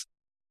Rails.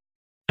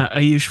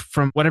 Ayush,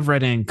 from what I've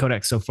read in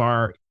Codex so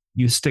far,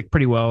 you stick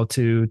pretty well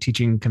to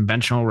teaching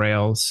conventional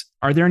Rails.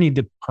 Are there any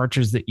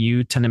departures that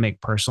you tend to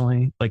make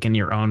personally, like in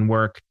your own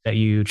work, that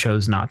you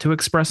chose not to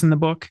express in the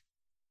book?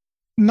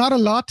 Not a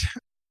lot.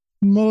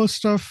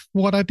 Most of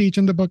what I teach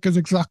in the book is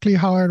exactly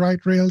how I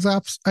write Rails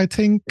apps. I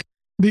think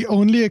the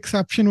only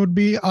exception would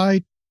be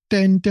I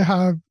tend to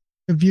have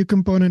a view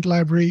component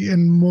library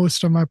in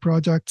most of my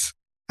projects.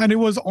 And it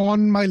was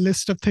on my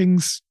list of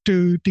things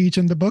to teach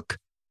in the book.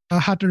 I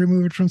had to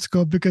remove it from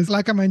scope because,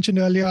 like I mentioned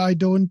earlier, I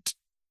don't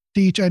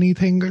teach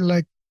anything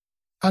like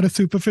at a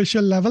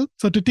superficial level.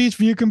 So to teach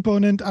view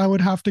component, I would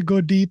have to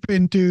go deep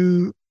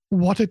into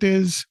what it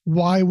is,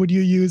 why would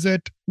you use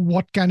it,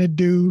 what can it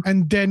do,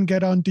 and then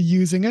get on to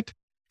using it.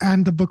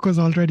 And the book was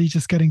already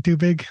just getting too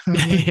big.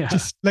 Yeah.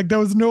 Just like there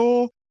was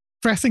no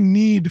pressing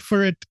need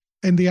for it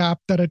in the app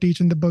that I teach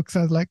in the book.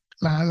 So I was like,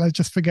 let's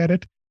just forget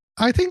it.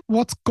 I think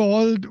what's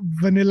called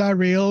vanilla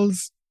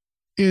Rails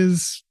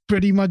is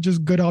pretty much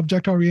just good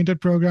object-oriented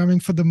programming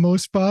for the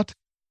most part.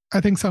 I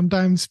think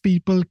sometimes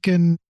people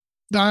can,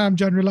 I am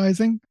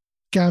generalizing,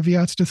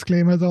 caveats,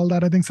 disclaimers, all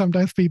that. I think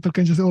sometimes people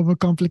can just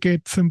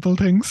overcomplicate simple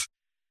things.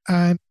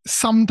 And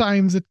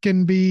sometimes it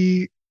can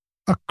be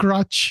a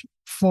crutch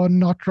for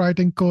not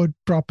writing code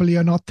properly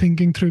or not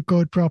thinking through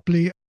code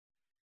properly.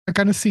 I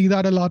kind of see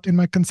that a lot in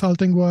my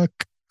consulting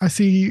work. I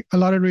see a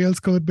lot of Rails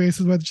code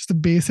bases where just the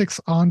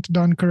basics aren't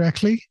done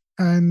correctly.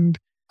 And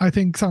I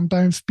think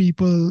sometimes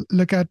people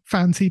look at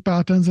fancy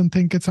patterns and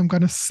think it's some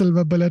kind of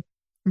silver bullet,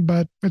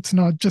 but it's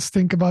not. Just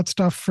think about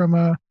stuff from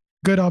a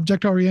good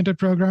object-oriented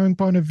programming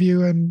point of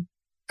view, and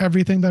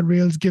everything that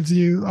Rails gives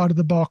you out of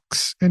the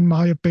box, in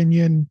my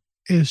opinion,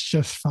 is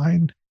just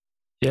fine.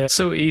 Yeah, it's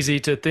so easy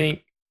to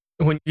think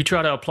when you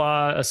try to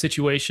apply a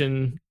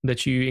situation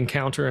that you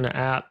encounter in an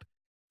app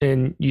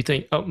and you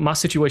think, oh, my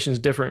situation is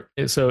different.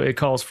 And so it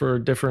calls for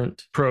a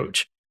different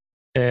approach.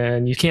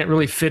 And you can't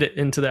really fit it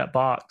into that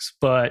box.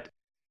 But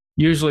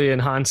usually in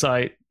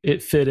hindsight,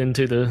 it fit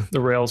into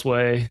the Rails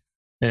way.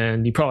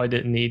 And you probably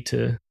didn't need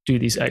to do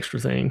these extra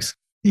things.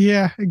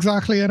 Yeah,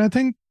 exactly. And I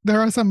think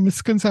there are some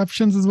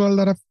misconceptions as well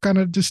that have kind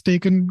of just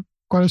taken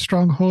quite a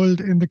strong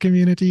hold in the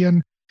community.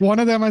 And one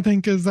of them, I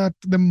think, is that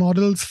the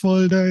models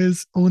folder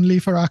is only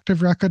for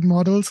active record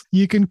models.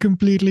 You can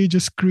completely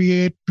just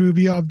create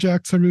Ruby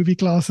objects or Ruby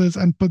classes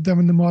and put them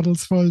in the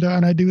models folder.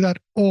 And I do that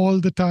all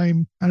the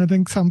time. And I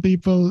think some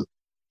people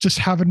just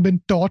haven't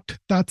been taught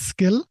that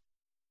skill.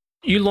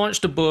 You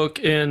launched a book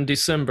in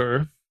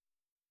December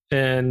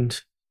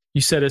and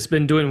you said it's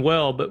been doing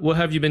well, but what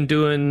have you been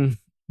doing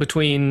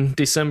between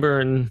December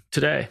and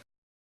today?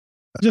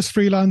 Just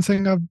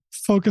freelancing. I'm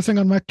focusing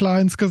on my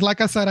clients because, like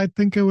I said, I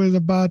think it was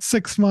about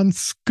 6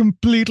 months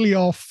completely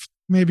off,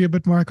 maybe a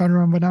bit more. I can't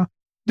remember now.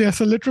 Yeah,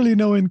 so literally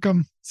no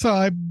income. So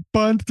I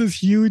burnt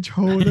this huge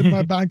hole in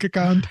my bank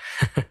account.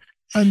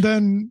 And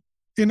then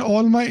in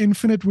all my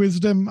infinite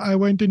wisdom, I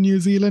went to New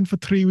Zealand for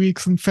 3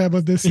 weeks in February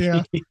of this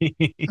year.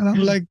 And I'm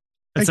like,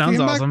 that sounds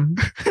awesome.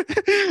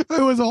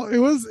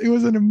 It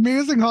was an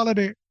amazing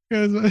holiday.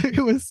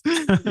 It was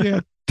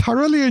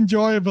thoroughly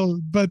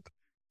enjoyable. But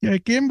yeah, I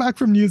came back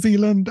from New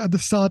Zealand at the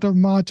start of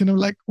March and I'm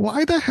like,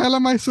 why the hell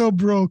am I so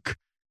broke?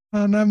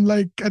 And I'm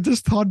like, I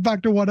just thought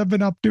back to what I've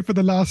been up to for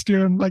the last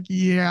year. And I'm like,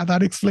 yeah,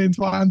 that explains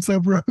why I'm so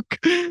broke.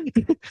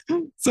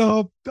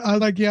 So I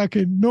was like, yeah,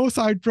 okay, no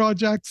side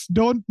projects.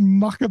 Don't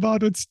muck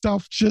about with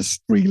stuff.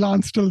 Just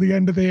freelance till the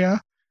end of the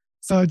year.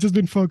 So I've just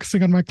been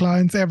focusing on my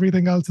clients.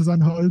 Everything else is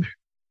on hold.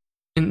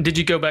 And did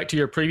you go back to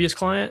your previous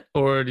client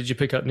or did you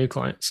pick up new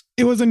clients?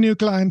 It was a new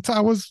client.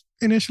 I was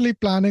initially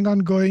planning on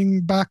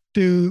going back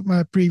to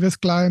my previous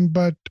client,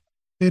 but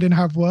they didn't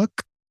have work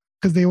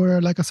because they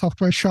were like a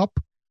software shop.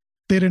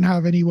 They didn't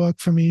have any work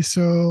for me.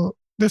 So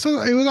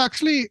it was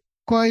actually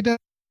quite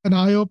an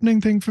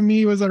eye-opening thing for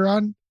me. It was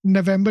around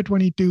November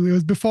 22. It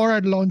was before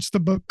I'd launched the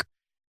book,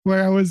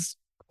 where I was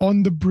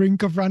on the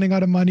brink of running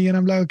out of money. And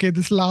I'm like, okay,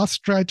 this last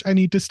stretch, I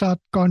need to start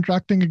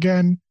contracting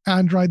again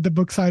and write the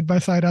book side by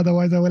side.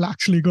 Otherwise, I will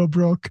actually go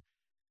broke.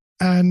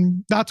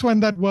 And that's when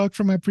that work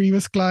from my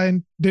previous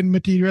client didn't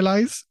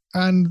materialize.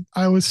 And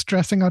I was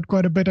stressing out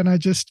quite a bit. And I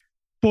just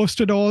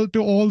posted all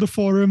the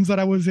forums that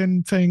I was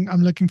in saying,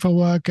 I'm looking for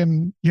work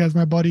and here's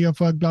my body of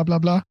work, blah, blah,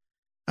 blah.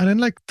 And in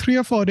like 3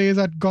 or 4 days,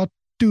 I'd got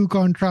 2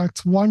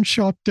 contracts, one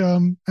short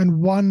term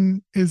and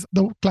one is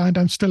the client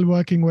I'm still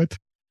working with.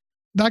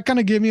 That kind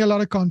of gave me a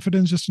lot of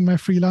confidence just in my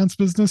freelance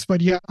business.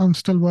 But yeah, I'm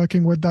still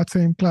working with that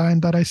same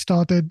client that I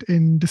started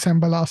in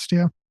December last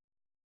year.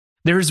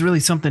 There's really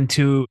something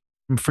to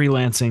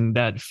freelancing,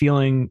 that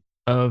feeling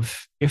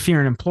of, if you're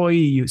an employee,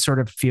 you sort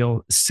of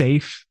feel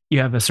safe. You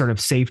have a sort of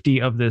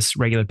safety of this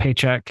regular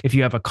paycheck. If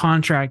you have a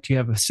contract, you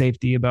have a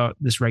safety about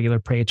this regular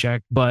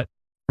paycheck. But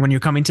when you're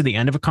coming to the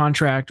end of a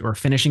contract or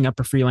finishing up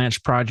a freelance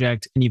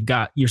project and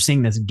you're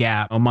seeing this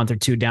gap a month or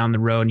 2 down the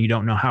road and you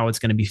don't know how it's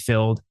going to be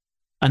filled.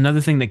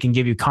 Another thing that can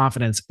give you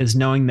confidence is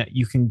knowing that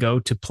you can go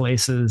to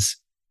places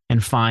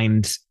and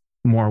find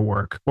more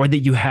work, or that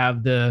you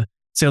have the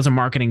sales and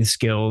marketing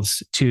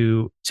skills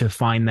to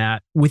find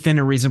that within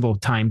a reasonable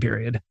time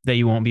period, that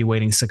you won't be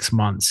waiting 6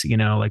 months,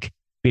 like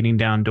beating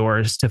down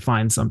doors to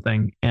find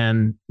something.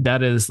 And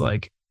that is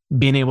like,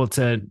 being able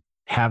to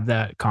have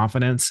that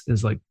confidence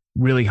is like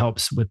really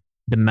helps with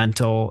the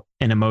mental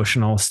and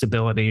emotional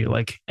stability,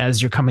 like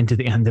as you're coming to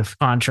the end of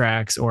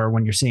contracts or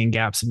when you're seeing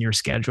gaps in your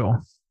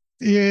schedule.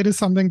 Yeah, it is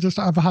something just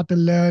I've had to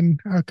learn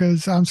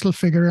because I'm still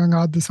figuring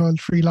out this whole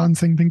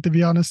freelancing thing, to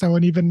be honest. I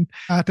wasn't even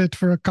at it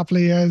for a couple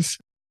of years.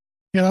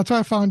 Yeah, that's why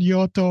I found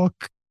your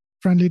talk,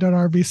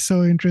 Friendly.rb,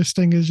 so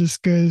interesting, is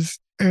just because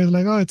it was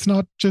like, oh, it's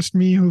not just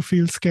me who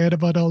feels scared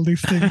about all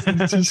these things.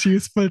 It's just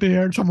useful to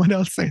hear someone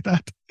else say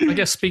that. I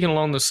guess speaking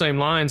along the same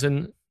lines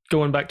and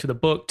going back to the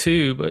book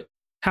too, but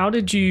how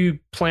did you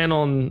plan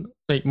on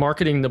like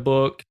marketing the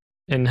book,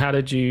 and how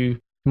did you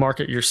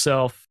market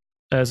yourself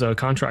as a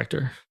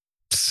contractor?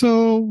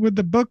 So with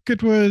the book,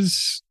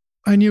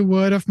 I knew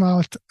word of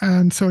mouth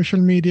and social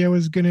media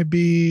was going to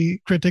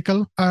be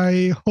critical.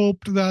 I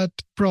hoped that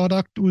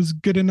product was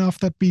good enough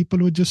that people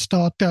would just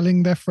start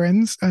telling their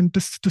friends. And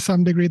to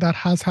some degree, that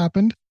has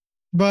happened.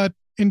 But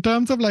in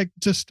terms of like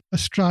just a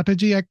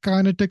strategy, I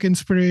kind of took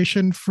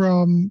inspiration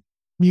from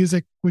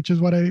music, which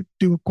is what I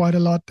do quite a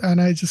lot. And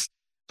I just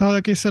thought,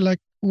 okay, so like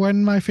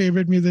when my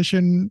favorite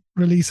musician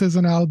releases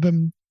an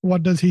album,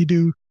 what does he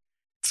do?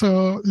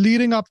 So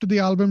leading up to the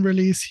album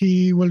release,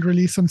 he will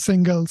release some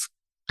singles.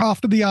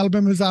 After the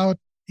album is out,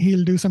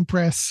 he'll do some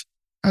press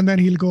and then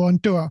he'll go on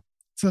tour.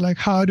 So like,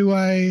 how do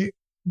I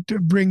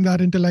bring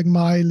that into like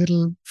my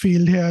little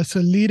field here? So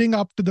leading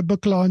up to the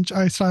book launch,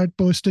 I started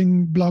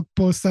posting blog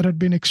posts that had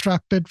been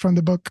extracted from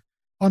the book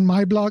on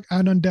my blog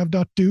and on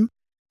dev.to,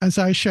 and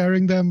started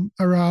sharing them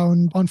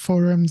around on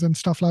forums and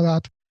stuff like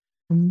that.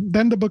 And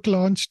then the book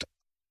launched.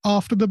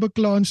 After the book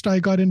launched, I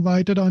got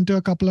invited onto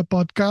a couple of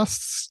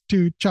podcasts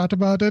to chat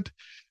about it.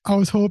 I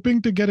was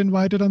hoping to get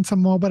invited on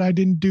some more, but I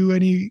didn't do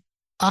any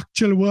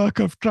actual work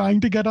of trying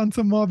to get on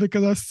some more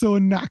because I was so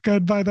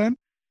knackered by then.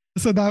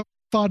 So that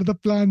part of the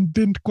plan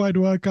didn't quite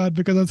work out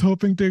because I was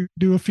hoping to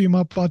do a few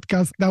more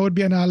podcasts. That would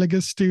be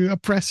analogous to a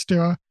press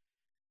tour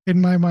in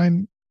my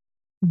mind,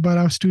 but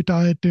I was too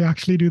tired to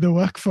actually do the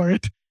work for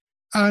it.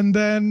 And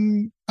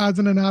then as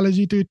an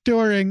analogy to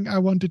touring, I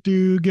wanted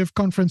to give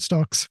conference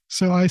talks.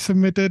 So I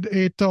submitted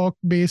a talk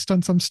based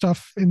on some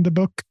stuff in the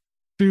book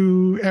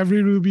to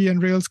every Ruby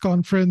and Rails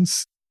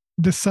conference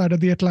this side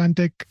of the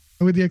Atlantic,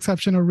 with the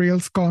exception of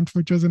RailsConf,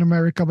 which was in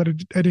America, but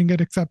I didn't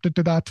get accepted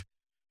to that.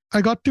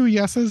 I got 2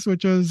 yeses,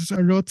 which was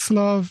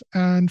Wroclaw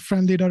and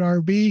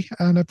Friendly.rb,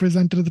 and I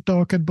presented the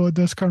talk at both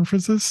those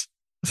conferences.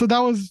 So that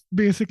was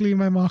basically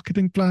my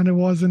marketing plan. It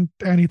wasn't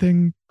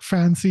anything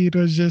fancy. It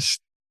was just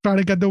try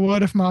to get the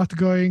word of mouth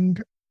going.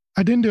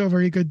 I didn't do a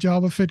very good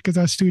job of it because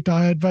I was too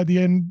tired by the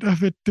end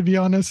of it, to be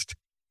honest.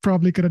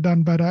 Probably could have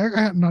done better.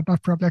 Not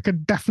probably. I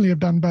could definitely have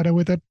done better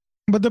with it.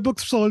 But the book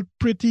sold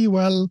pretty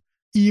well,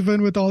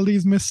 even with all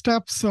these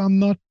missteps. So I'm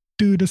not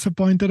too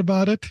disappointed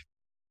about it.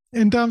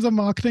 In terms of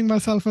marketing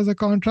myself as a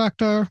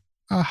contractor,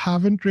 I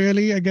haven't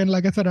really. Again,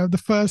 like I said, the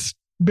first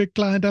big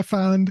client I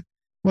found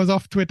was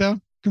off Twitter.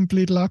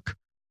 Complete luck.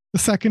 The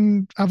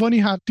second, I've only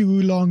had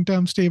 2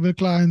 long-term stable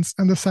clients.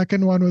 And the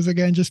second one was,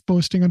 again, just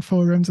posting on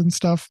forums and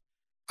stuff.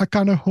 I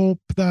kind of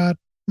hope that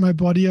my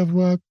body of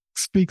work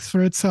speaks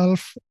for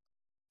itself.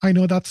 I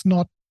know that's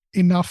not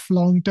enough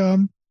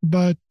long-term,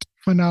 but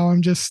for now,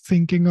 I'm just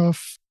thinking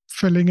of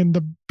filling in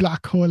the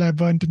black hole I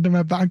burnt into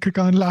my bank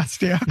account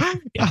last year.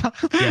 Yeah.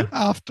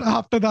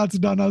 After that's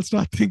done, I'll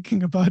start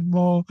thinking about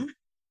more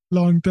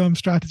long-term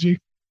strategy.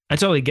 I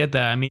totally get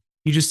that. I mean,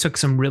 you just took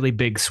some really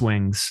big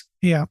swings.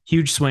 Yeah.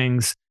 Huge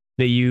swings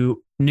that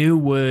you knew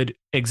would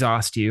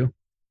exhaust you.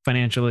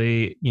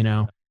 financially,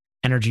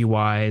 energy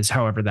wise,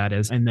 however that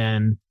is. And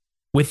then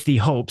with the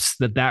hopes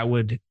that that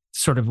would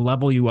sort of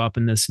level you up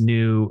in this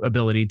new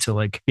ability to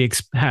like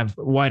have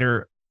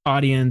wider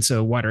audience,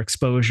 a wider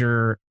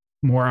exposure,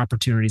 more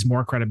opportunities,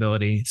 more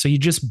credibility. So you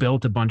just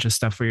built a bunch of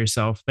stuff for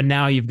yourself, but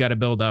now you've got to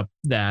build up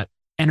that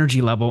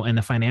energy level and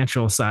the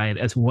financial side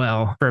as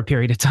well for a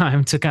period of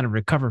time to kind of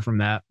recover from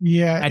that.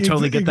 Yeah, I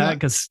totally get that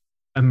because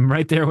I'm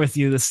right there with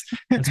you. It's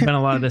been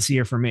a lot of this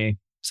year for me.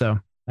 So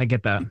I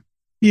get that.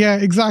 Yeah,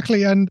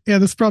 exactly. And yeah,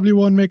 this probably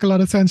won't make a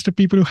lot of sense to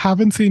people who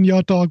haven't seen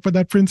your talk, but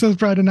that Princess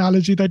Bride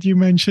analogy that you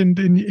mentioned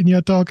in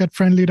your talk at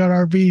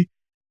friendly.rb,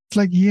 it's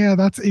like, yeah,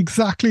 that's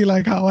exactly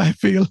like how I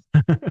feel.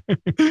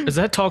 Is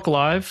that talk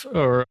live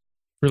or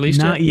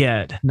released? Not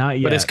yet.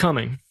 But it's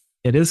coming.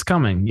 It is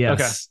coming, yes.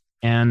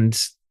 Okay. And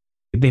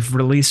they've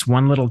released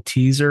one little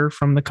teaser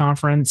from the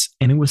conference,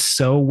 and it was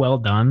so well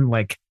done.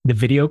 Like the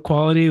video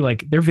quality,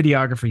 like their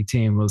videography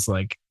team was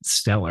like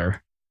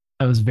stellar.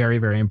 I was very,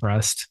 very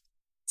impressed.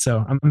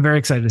 So I'm very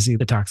excited to see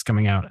the talks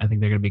coming out. I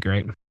think they're going to be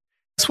great.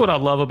 That's what I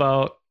love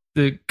about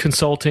the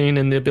consulting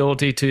and the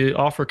ability to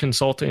offer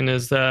consulting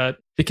is that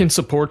it can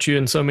support you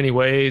in so many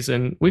ways.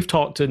 And we've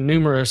talked to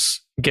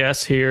numerous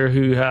guests here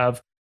who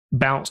have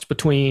bounced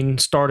between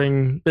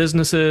starting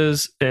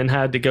businesses and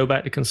had to go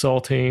back to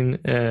consulting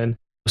and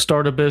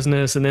start a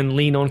business and then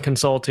lean on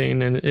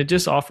consulting. And it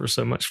just offers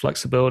so much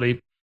flexibility.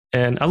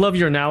 And I love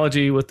your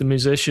analogy with the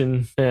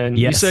musician. And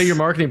You say your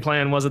marketing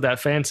plan wasn't that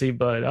fancy,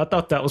 but I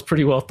thought that was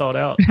pretty well thought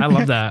out. I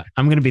love that.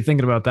 I'm going to be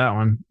thinking about that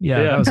one.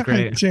 Yeah. That was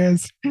great.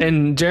 Cheers.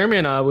 And Jeremy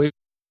and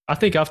I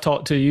think I've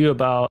talked to you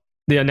about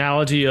the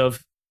analogy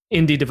of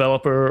indie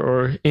developer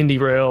or indie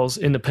Rails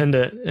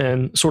independent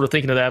and sort of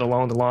thinking of that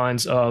along the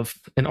lines of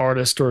an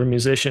artist or a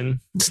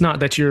musician. It's not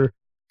that you're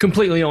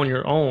completely on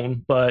your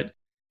own, but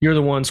you're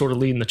the one sort of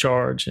leading the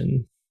charge.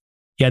 And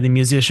yeah, the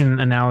musician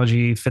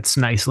analogy fits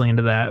nicely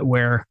into that,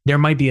 where there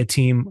might be a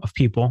team of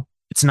people.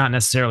 It's not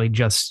necessarily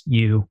just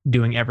you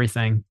doing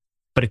everything,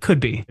 but it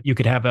could be. You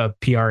could have a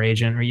PR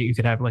agent, or you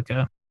could have like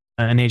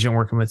an agent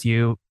working with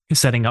you,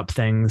 setting up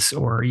things,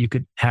 or you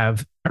could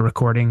have a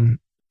recording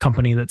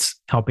company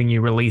that's helping you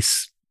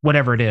release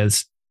whatever it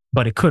is,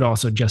 but it could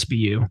also just be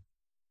you.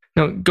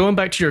 Now, going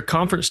back to your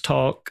conference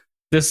talk,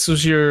 this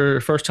was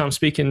your first time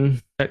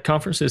speaking at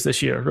conferences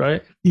this year,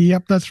 right?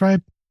 Yep, that's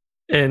right.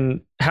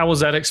 And how was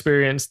that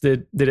experience?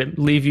 Did it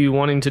leave you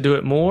wanting to do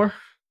it more?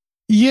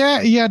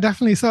 Yeah,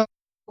 definitely. So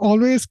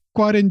always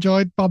quite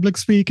enjoyed public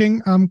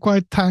speaking. I'm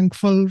quite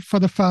thankful for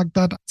the fact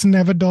that it's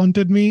never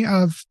daunted me.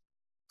 I've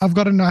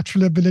got a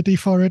natural ability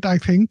for it, I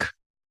think.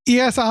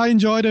 Yes, I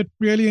enjoyed it,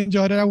 really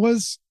enjoyed it. I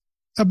was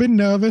a bit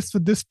nervous for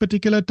this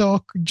particular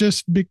talk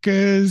just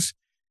because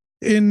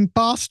in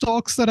past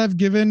talks that I've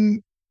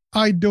given,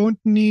 I don't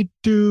need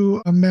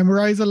to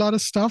memorize a lot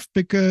of stuff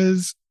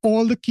because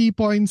all the key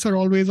points are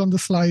always on the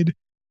slide.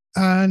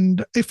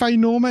 And if I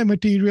know my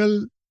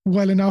material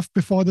well enough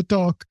before the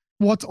talk,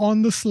 what's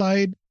on the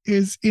slide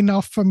is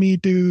enough for me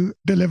to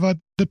deliver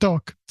the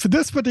talk. So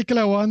this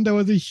particular one, there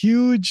was a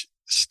huge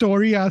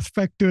story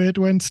aspect to it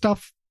when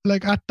stuff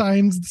like at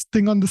times this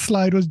thing on the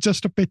slide was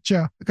just a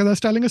picture because I was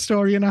telling a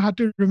story and I had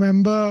to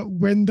remember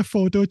when the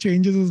photo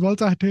changes as well.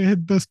 So I had to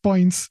hit those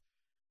points.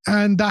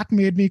 And that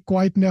made me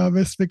quite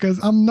nervous because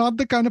I'm not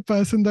the kind of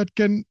person that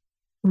can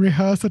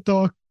rehearse a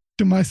talk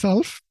to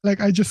myself.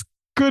 Like I just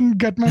couldn't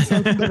get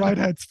myself in the right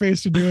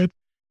headspace to do it.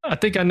 I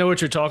think I know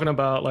what you're talking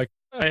about. Like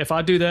if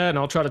I do that and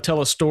I'll try to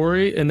tell a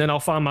story and then I'll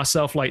find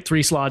myself like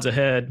 3 slides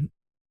ahead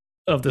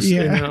of this.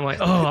 Yeah. And then I'm like,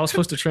 oh, I was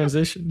supposed to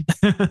transition.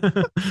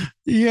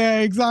 Yeah,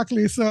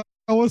 exactly. So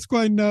I was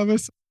quite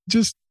nervous,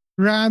 just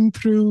ran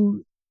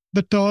through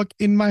the talk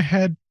in my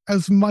head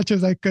as much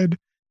as I could.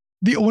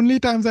 The only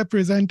times I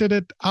presented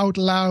it out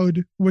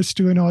loud was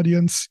to an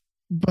audience,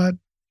 but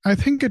I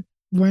think it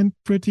went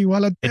pretty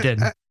well. It did.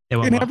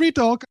 In every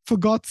talk, I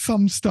forgot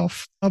some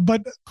stuff,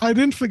 but I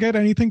didn't forget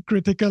anything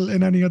critical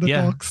in any of the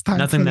talks.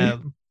 Nothing that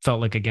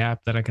felt like a gap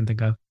that I can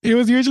think of. It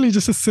was usually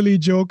just a silly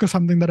joke or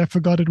something that I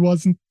forgot. It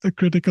wasn't a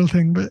critical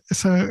thing, but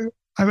so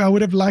I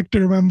would have liked to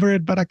remember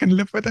it, but I can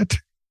live with it.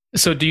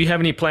 So do you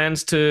have any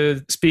plans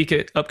to speak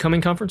at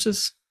upcoming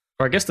conferences?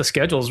 Or I guess the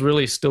schedule is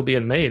really still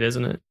being made,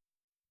 isn't it?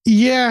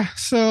 Yeah,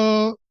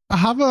 so I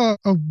have a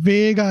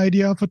vague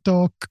idea of a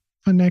talk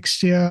for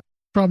next year,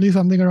 probably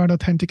something around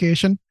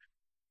authentication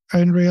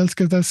in Rails,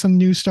 because there's some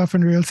new stuff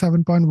in Rails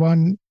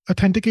 7.1.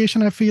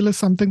 Authentication, I feel, is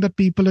something that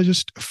people are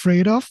just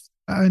afraid of,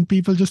 and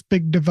people just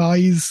pick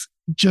device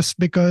just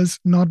because,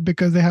 not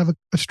because they have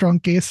a strong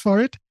case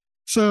for it.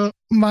 So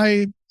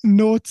my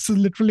notes is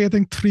literally, I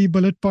think, 3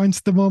 bullet points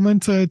at the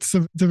moment. So it's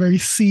a very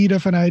seed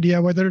of an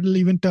idea. Whether it'll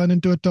even turn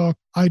into a talk,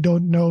 I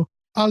don't know.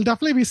 I'll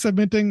definitely be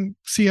submitting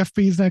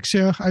CFPs next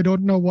year. I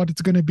don't know what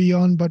it's going to be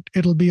on, but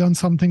it'll be on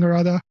something or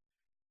other.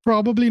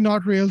 Probably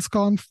not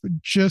RailsConf,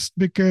 just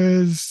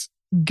because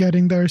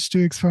getting there is too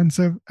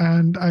expensive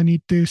and I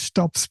need to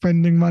stop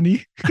spending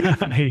money.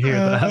 I hear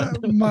that.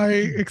 My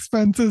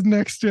expenses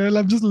next year,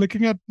 I'm just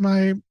looking at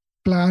my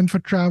plan for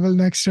travel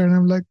next year and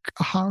I'm like,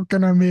 how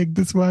can I make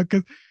this work?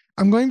 'Cause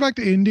I'm going back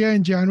to India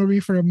in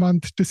January for a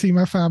month to see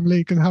my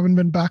family because I haven't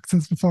been back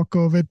since before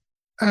COVID.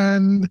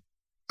 And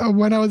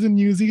when I was in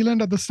New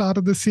Zealand at the start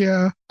of this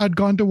year, I'd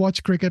gone to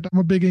watch cricket. I'm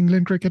a big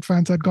England cricket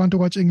fan, so I'd gone to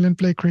watch England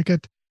play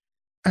cricket.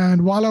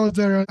 And while I was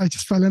there, I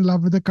just fell in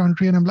love with the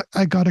country and I'm like,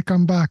 I got to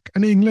come back.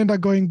 And England are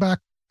going back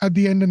at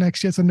the end of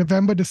next year. So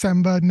November,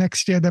 December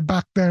next year, they're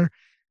back there.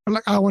 I'm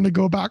like, I want to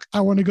go back.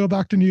 I want to go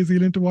back to New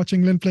Zealand to watch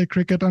England play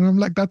cricket. And I'm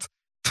like, that's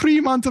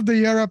 3 months of the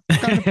year I've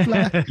kind of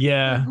planned.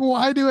 Yeah.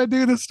 Why do I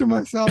do this to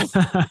myself?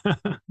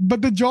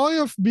 But the joy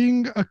of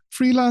being a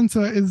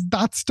freelancer is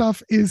that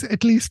stuff is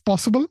at least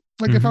possible.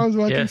 Like if I was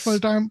working full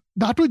time,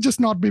 that would just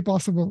not be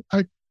possible.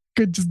 I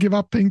could just give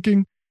up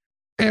thinking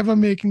ever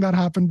making that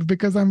happen. But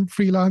because I'm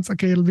freelance,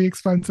 okay, it'll be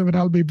expensive and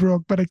I'll be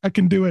broke, but I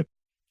can do it.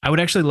 I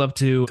would actually love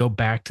to go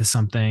back to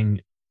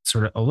something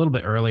sort of a little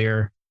bit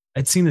earlier.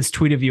 I'd seen this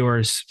tweet of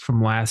yours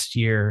from last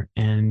year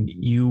and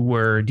you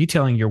were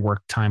detailing your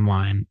work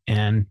timeline.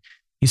 And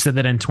you said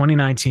that in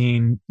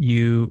 2019,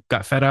 you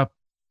got fed up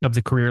of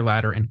the career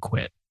ladder and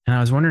quit. And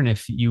I was wondering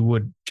if you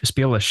would just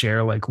be able to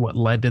share like what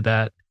led to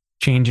that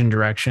change in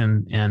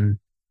direction. And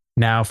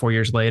now 4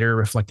 years later,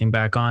 reflecting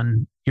back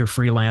on your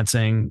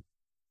freelancing,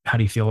 how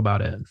do you feel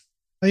about it?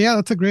 Yeah,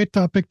 that's a great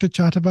topic to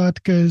chat about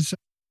because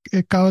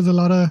it covers a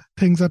lot of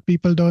things that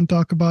people don't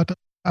talk about.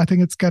 I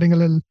think it's getting a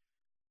little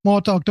more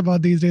talked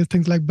about these days,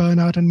 things like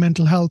burnout and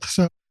mental health.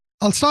 So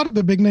I'll start at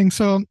the beginning.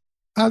 So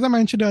as I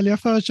mentioned earlier,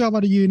 first job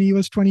at a uni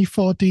was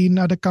 2014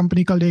 at a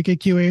company called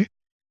AKQA.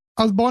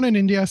 I was born in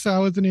India, so I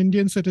was an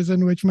Indian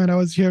citizen, which meant I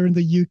was here in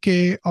the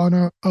UK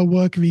on a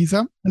work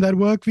visa. And that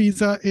work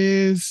visa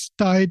is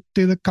tied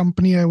to the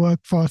company I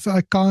work for. So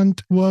I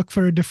can't work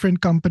for a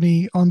different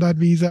company on that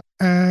visa.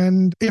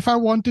 And if I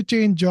want to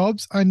change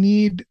jobs, I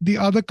need the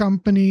other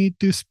company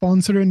to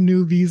sponsor a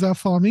new visa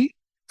for me.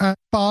 And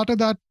part of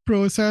that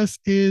process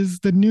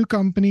is the new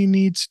company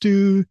needs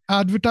to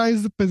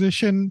advertise the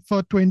position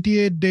for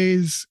 28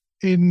 days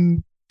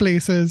in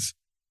places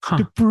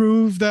to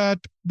prove that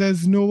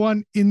there's no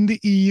one in the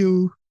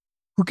EU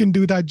who can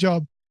do that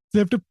job. They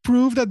have to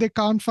prove that they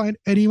can't find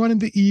anyone in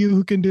the EU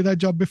who can do that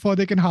job before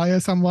they can hire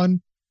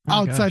someone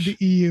outside the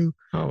EU.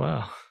 Oh,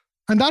 wow.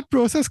 And that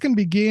process can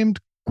be gamed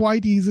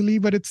quite easily,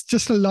 but it's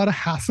just a lot of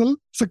hassle.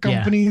 So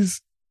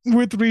companies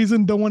with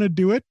reason don't want to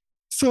do it.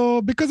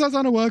 So because I was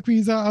on a work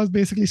visa, I was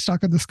basically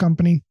stuck at this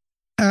company.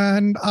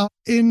 And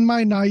in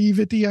my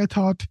naivety, I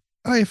thought,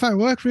 oh, if I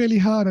work really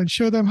hard and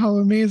show them how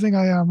amazing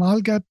I am,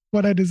 I'll get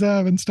what I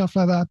deserve and stuff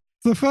like that.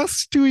 So the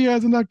first 2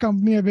 years in that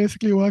company, I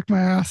basically worked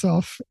my ass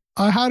off.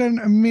 I had an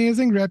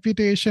amazing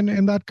reputation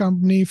in that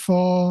company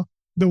for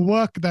the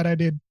work that I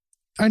did.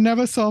 I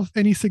never saw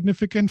any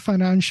significant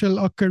financial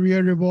or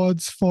career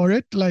rewards for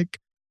it. Like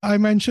I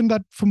mentioned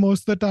that for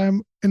most of the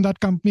time in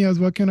that company, I was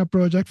working on a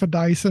project for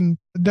Dyson.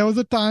 There was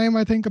a time,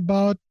 I think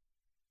about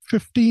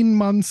 15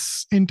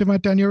 months into my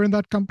tenure in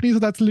that company. So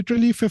that's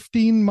literally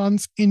 15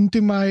 months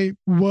into my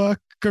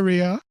work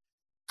career.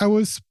 I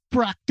was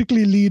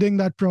practically leading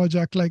that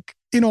project. Like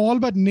in all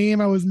but name,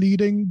 I was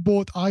leading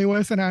both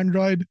iOS and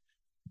Android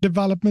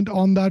development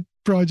on that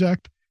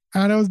project.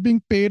 And I was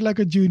being paid like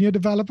a junior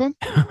developer.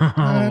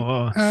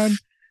 And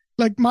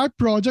like my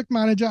project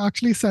manager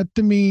actually said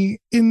to me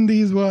in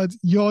these words,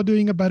 you're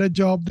doing a better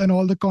job than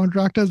all the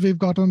contractors we've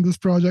got on this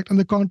project. And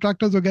the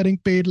contractors were getting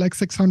paid like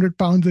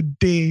 £600 a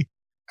day.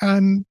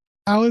 And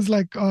I was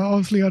like,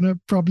 obviously on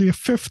probably a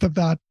fifth of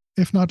that,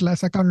 if not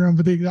less. I can't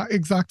remember the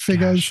exact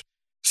figures. Gosh.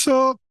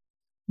 So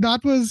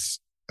that was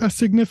a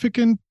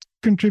significant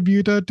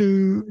contributor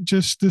to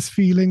just this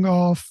feeling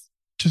of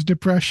just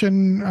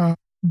depression,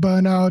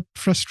 burnout,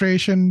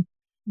 frustration.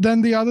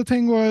 Then the other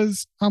thing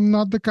was I'm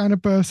not the kind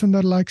of person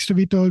that likes to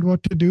be told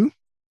what to do.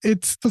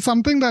 It's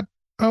something that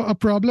a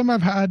problem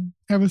I've had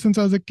ever since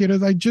I was a kid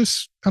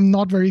is I'm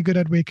not very good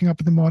at waking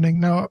up in the morning.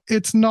 Now,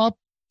 it's not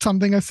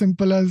something as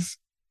simple as,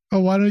 oh,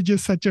 why don't you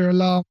just set your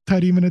alarm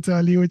 30 minutes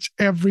early, which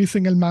every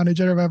single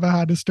manager I've ever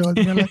had has told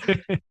me.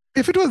 Like,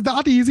 if it was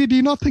that easy, do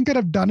you not think I'd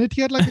have done it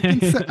yet? Like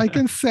I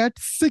can set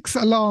 6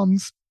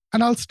 alarms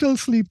and I'll still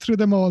sleep through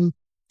them all.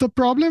 The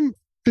problem,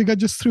 figure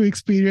just through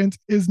experience,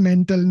 is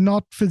mental,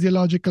 not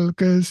physiological,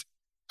 because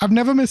I've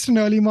never missed an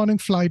early morning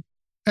flight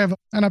ever.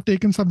 And I've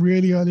taken some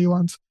really early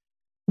ones.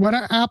 When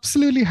I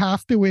absolutely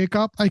have to wake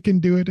up, I can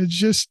do it. It's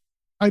just,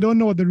 I don't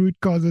know what the root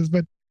cause is,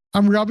 but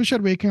I'm rubbish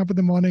at waking up in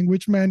the morning,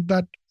 which meant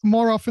that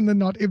more often than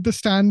not, if the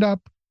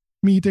stand-up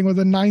meeting was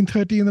at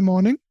 9:30 in the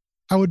morning,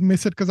 I would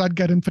miss it because I'd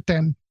get in for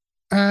 10.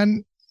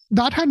 And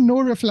that had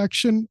no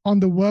reflection on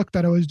the work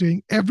that I was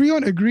doing.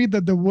 Everyone agreed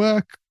that the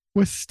work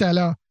was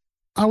stellar.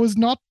 I was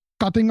not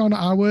cutting on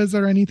hours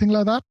or anything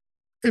like that.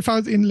 If I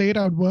was in late,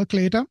 I would work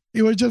later.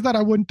 It was just that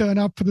I wouldn't turn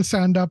up for the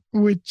stand-up,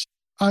 which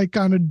I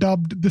kind of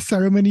dubbed the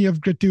ceremony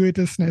of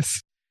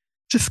gratuitousness,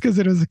 just because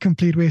it was a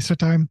complete waste of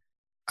time.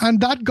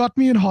 And that got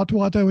me in hot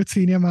water with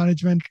senior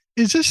management.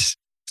 It's just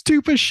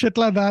stupid shit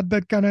like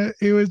that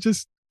it was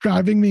just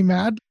driving me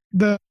mad.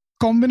 The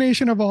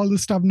combination of all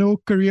this stuff, no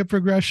career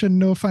progression,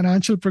 no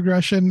financial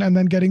progression, and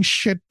then getting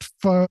shit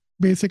for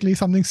basically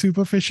something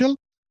superficial.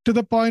 to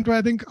the point where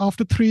I think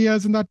after 3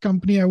 years in that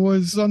company, I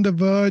was on the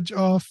verge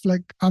of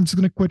like, I'm just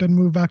going to quit and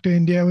move back to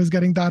India. It was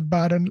getting that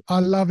bad. And I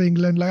love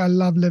England. Like, I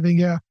love living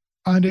here.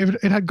 And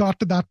it had got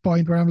to that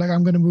point where I'm like,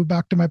 I'm going to move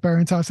back to my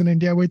parents' house in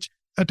India, which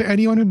to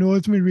anyone who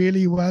knows me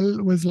really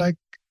well was like,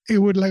 it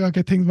would like,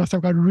 okay, things must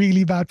have got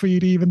really bad for you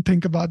to even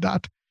think about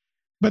that.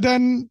 But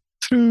then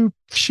through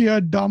sheer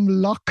dumb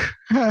luck,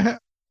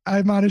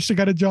 I managed to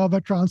get a job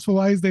at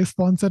TransferWise. They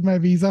sponsored my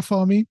visa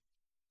for me.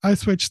 I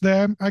switched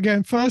there.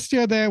 Again, first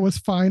year there was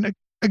fine.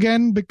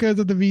 Again, because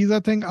of the visa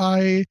thing,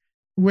 I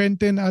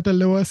went in at a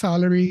lower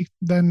salary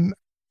than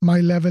my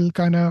level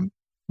kind of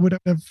would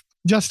have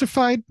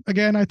justified.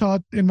 Again, I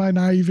thought in my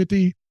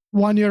naivety,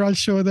 1 year I'll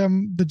show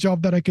them the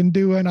job that I can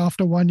do. And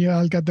after 1 year,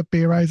 I'll get the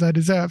pay rise I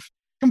deserve.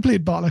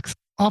 Complete bollocks.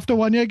 After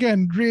 1 year,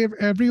 again,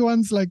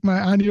 everyone's like, my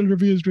annual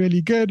review is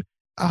really good.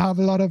 I have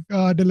a lot of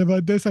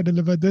delivered this, I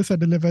delivered this, I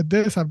delivered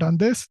this, I've done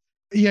this.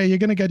 Yeah, you're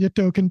going to get your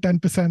token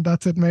 10%.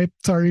 That's it, mate.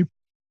 Sorry.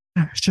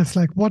 It's just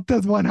like, what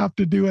does one have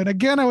to do? And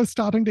again, I was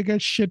starting to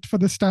get shit for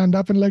the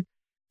stand-up and like,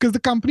 because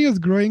the company was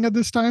growing at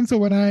this time. So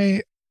when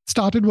I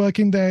started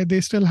working there,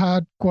 they still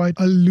had quite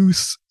a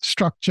loose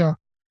structure.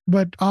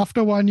 But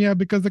after 1 year,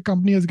 because the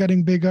company is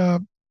getting bigger,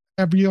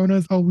 every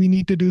owner's, oh, we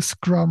need to do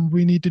Scrum.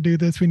 We need to do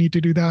this. We need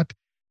to do that.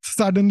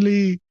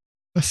 Suddenly,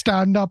 the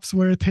stand-ups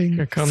were a thing.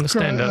 Here come the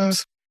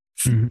stand-ups.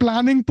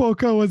 Planning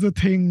poker was a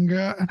thing.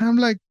 And I'm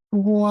like,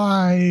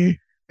 why?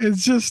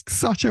 It's just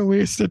such a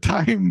waste of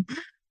time.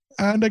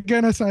 And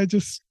again, I started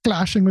just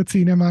clashing with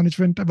senior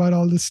management about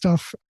all this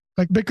stuff.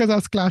 Like, because I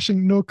was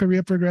clashing, no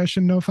career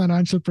progression, no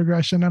financial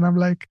progression. And I'm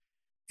like,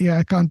 yeah,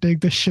 I can't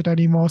take this shit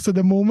anymore. So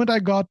the moment I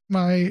got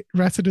my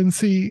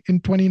residency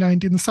in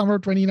 2019, the summer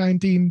of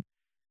 2019,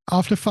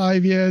 after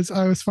 5 years,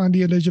 I was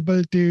finally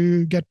eligible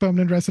to get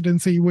permanent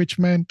residency, which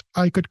meant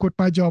I could quit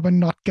my job and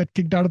not get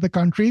kicked out of the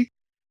country.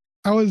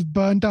 I was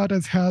burnt out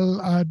as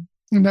hell. I'd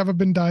never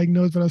been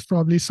diagnosed, but I was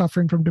probably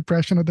suffering from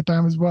depression at the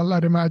time as well,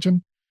 I'd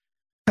imagine.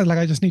 I was like,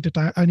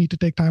 I need to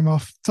take time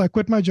off. So I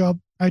quit my job.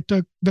 I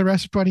took the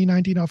rest of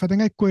 2019 off. I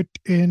think I quit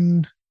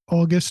in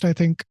August, I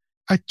think.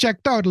 I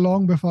checked out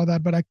long before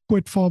that, but I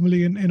quit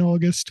formally in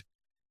August.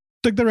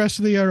 Took the rest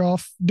of the year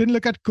off. Didn't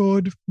look at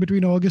code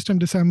between August and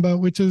December,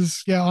 which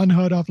is,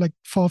 unheard of, like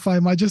 4 or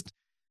 5 months. I just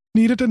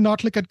needed to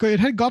not look at code. It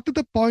had got to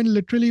the point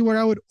literally where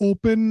I would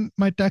open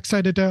my text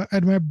editor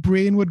and my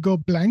brain would go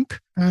blank.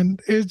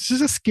 And it's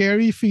just a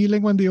scary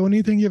feeling when the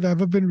only thing you've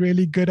ever been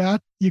really good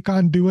at, you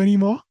can't do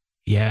anymore.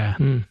 Yeah.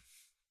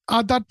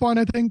 At that point,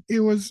 I think it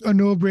was a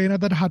no-brainer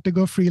that I had to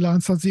go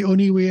freelance. That's the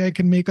only way I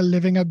can make a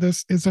living at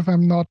this is if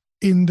I'm not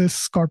in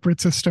this corporate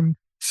system.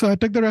 So I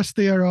took the rest of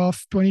the year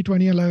off,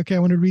 2020, and like, okay, I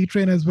want to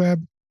retrain as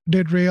web,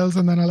 did Rails,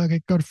 and then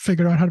I got to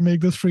figure out how to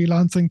make this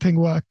freelancing thing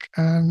work.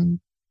 And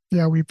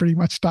yeah, we pretty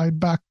much tied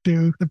back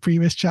to the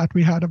previous chat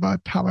we had about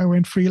how I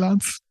went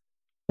freelance.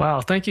 Wow.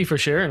 Thank you for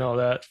sharing all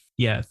that.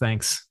 Yeah,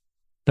 thanks.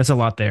 That's a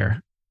lot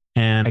there.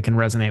 And I can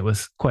resonate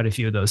with quite a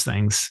few of those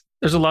things.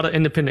 There's a lot of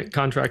independent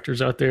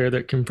contractors out there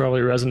that can probably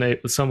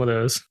resonate with some of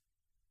those.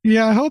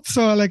 Yeah, I hope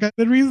so. Like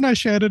the reason I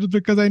shared it is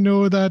because I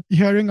know that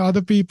hearing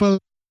other people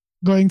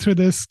going through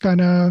this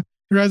kind of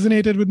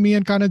resonated with me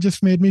and kind of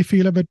just made me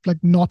feel a bit like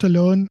not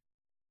alone.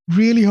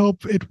 Really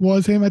hope it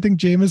was him. I think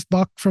James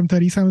Buck from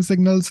 37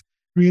 Signals,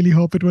 really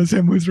hope it was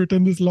him who's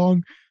written this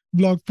long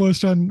blog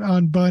post on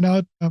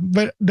burnout.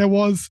 But there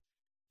was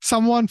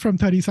someone from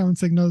 37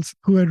 Signals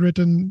who had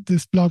written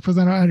this blog post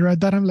and I read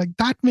that. I'm like,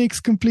 that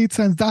makes complete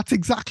sense. That's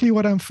exactly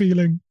what I'm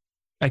feeling.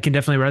 I can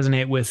definitely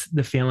resonate with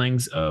the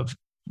feelings of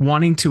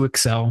wanting to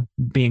excel,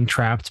 being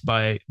trapped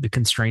by the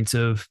constraints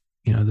of,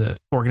 the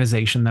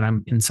organization that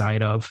I'm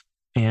inside of,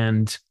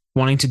 and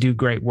wanting to do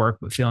great work,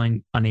 but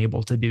feeling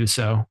unable to do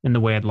so in the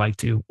way I'd like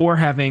to, or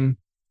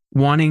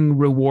wanting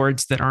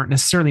rewards that aren't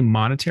necessarily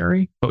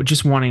monetary, but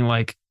just wanting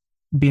like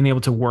being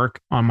able to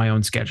work on my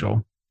own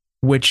schedule,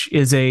 which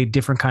is a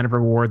different kind of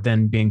reward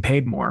than being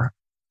paid more.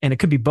 And it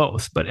could be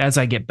both. But as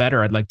I get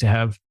better, I'd like to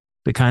have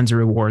the kinds of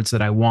rewards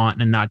that I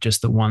want and not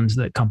just the ones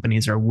that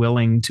companies are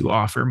willing to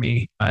offer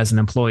me as an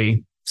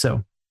employee.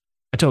 So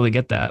I totally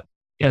get that.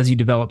 As you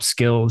develop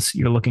skills,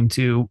 you're looking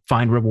to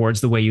find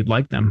rewards the way you'd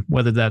like them,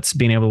 whether that's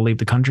being able to leave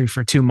the country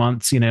for 2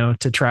 months,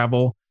 to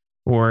travel,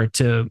 or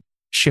to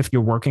shift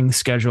your working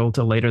schedule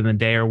to later in the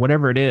day, or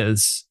whatever it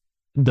is.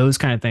 Those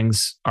kind of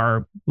things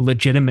are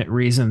legitimate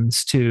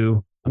reasons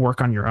to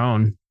work on your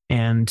own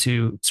and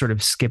to sort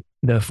of skip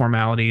the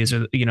formalities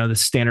or, the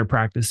standard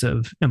practice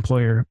of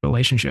employer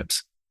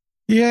relationships.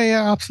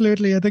 Yeah,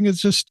 absolutely. I think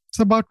it's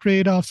about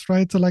trade-offs,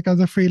 right? So like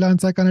as a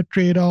freelancer, I kind of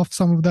trade off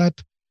some of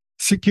that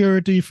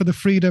security for the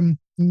freedom.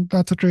 And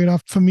that's a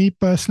trade-off for me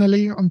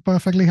personally. I'm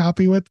perfectly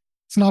happy with.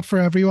 It's not for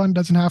everyone,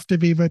 doesn't have to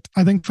be, but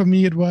I think for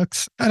me it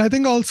works. And I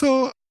think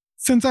also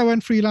since I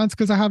went freelance,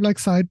 because I have like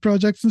side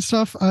projects and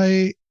stuff,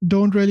 I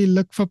don't really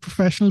look for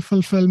professional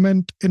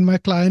fulfillment in my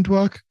client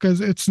work because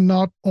it's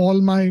not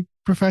all my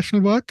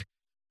professional work.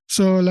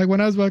 So like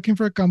when I was working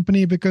for a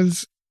company,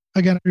 because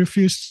again, I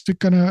refused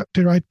to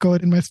write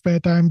code in my spare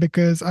time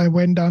because I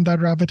went down that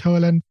rabbit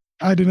hole and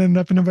I didn't end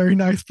up in a very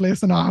nice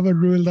place, and I have a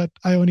rule that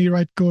I only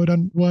write code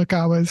on work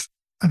hours.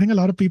 I think a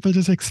lot of people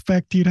just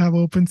expect you to have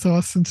open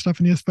source and stuff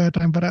in your spare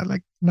time, but I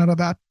like none of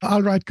that.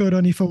 I'll write code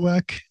only for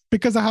work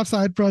because I have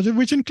side projects,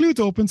 which includes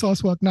open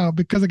source work now,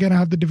 because again, I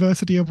have the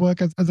diversity of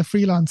work as a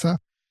freelancer.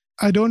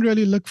 I don't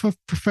really look for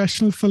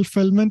professional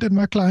fulfillment in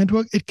my client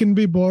work. It can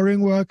be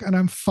boring work and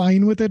I'm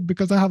fine with it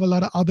because I have a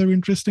lot of other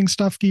interesting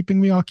stuff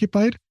keeping me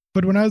occupied.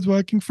 But when I was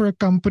working for a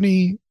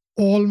company,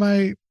 all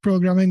my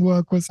programming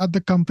work was at the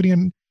company,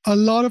 and a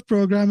lot of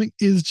programming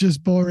is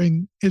just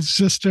boring. It's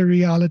just a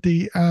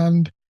reality.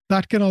 And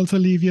that can also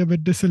leave you a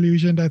bit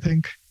disillusioned, I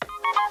think.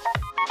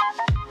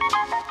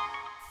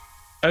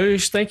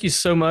 Ayush, thank you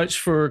so much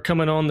for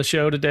coming on the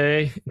show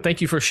today. Thank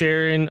you for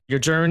sharing your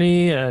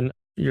journey and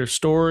your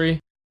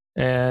story.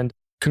 And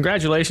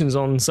congratulations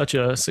on such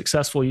a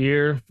successful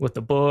year with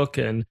the book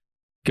and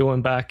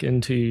going back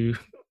into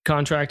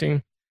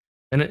contracting.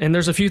 And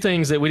there's a few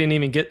things that we didn't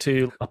even get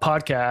to, a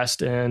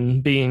podcast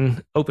and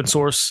being open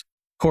source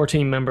core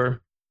team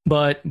member.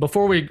 But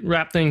before we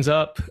wrap things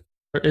up,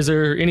 is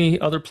there any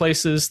other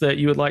places that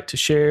you would like to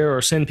share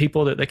or send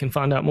people that they can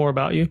find out more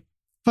about you?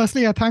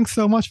 Firstly, thanks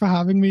so much for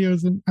having me. It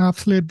was an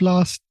absolute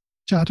blast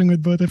chatting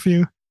with both of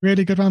you.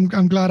 Really good.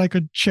 I'm glad I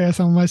could share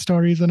some of my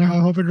stories, and I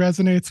hope it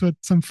resonates with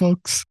some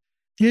folks.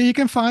 Yeah, you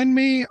can find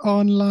me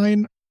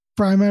online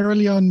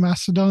primarily on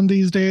Mastodon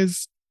these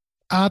days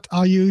at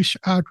Ayush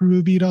at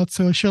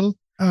ruby.social.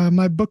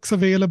 My book's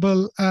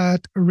available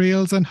at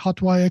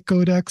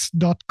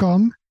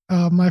railsandhotwirecodex.com.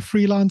 My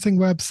freelancing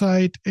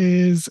website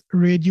is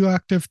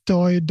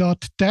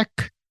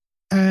radioactivetoy.tech.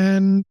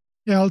 And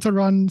I also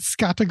run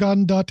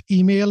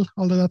scattergun.email,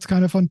 although that's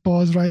kind of on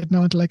pause right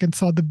now until I can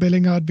sort the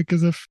billing out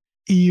because of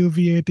EU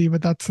VAT,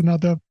 but that's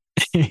another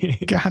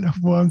can of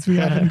worms we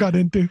haven't got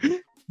into.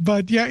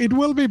 But yeah, it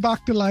will be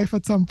back to life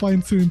at some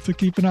point soon. So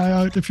keep an eye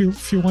out if you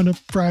want a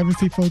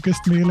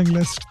privacy-focused mailing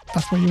list.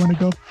 That's where you want to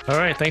go. All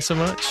right. Thanks so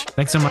much.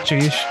 Thanks so much,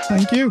 Ayush.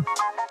 Thank you.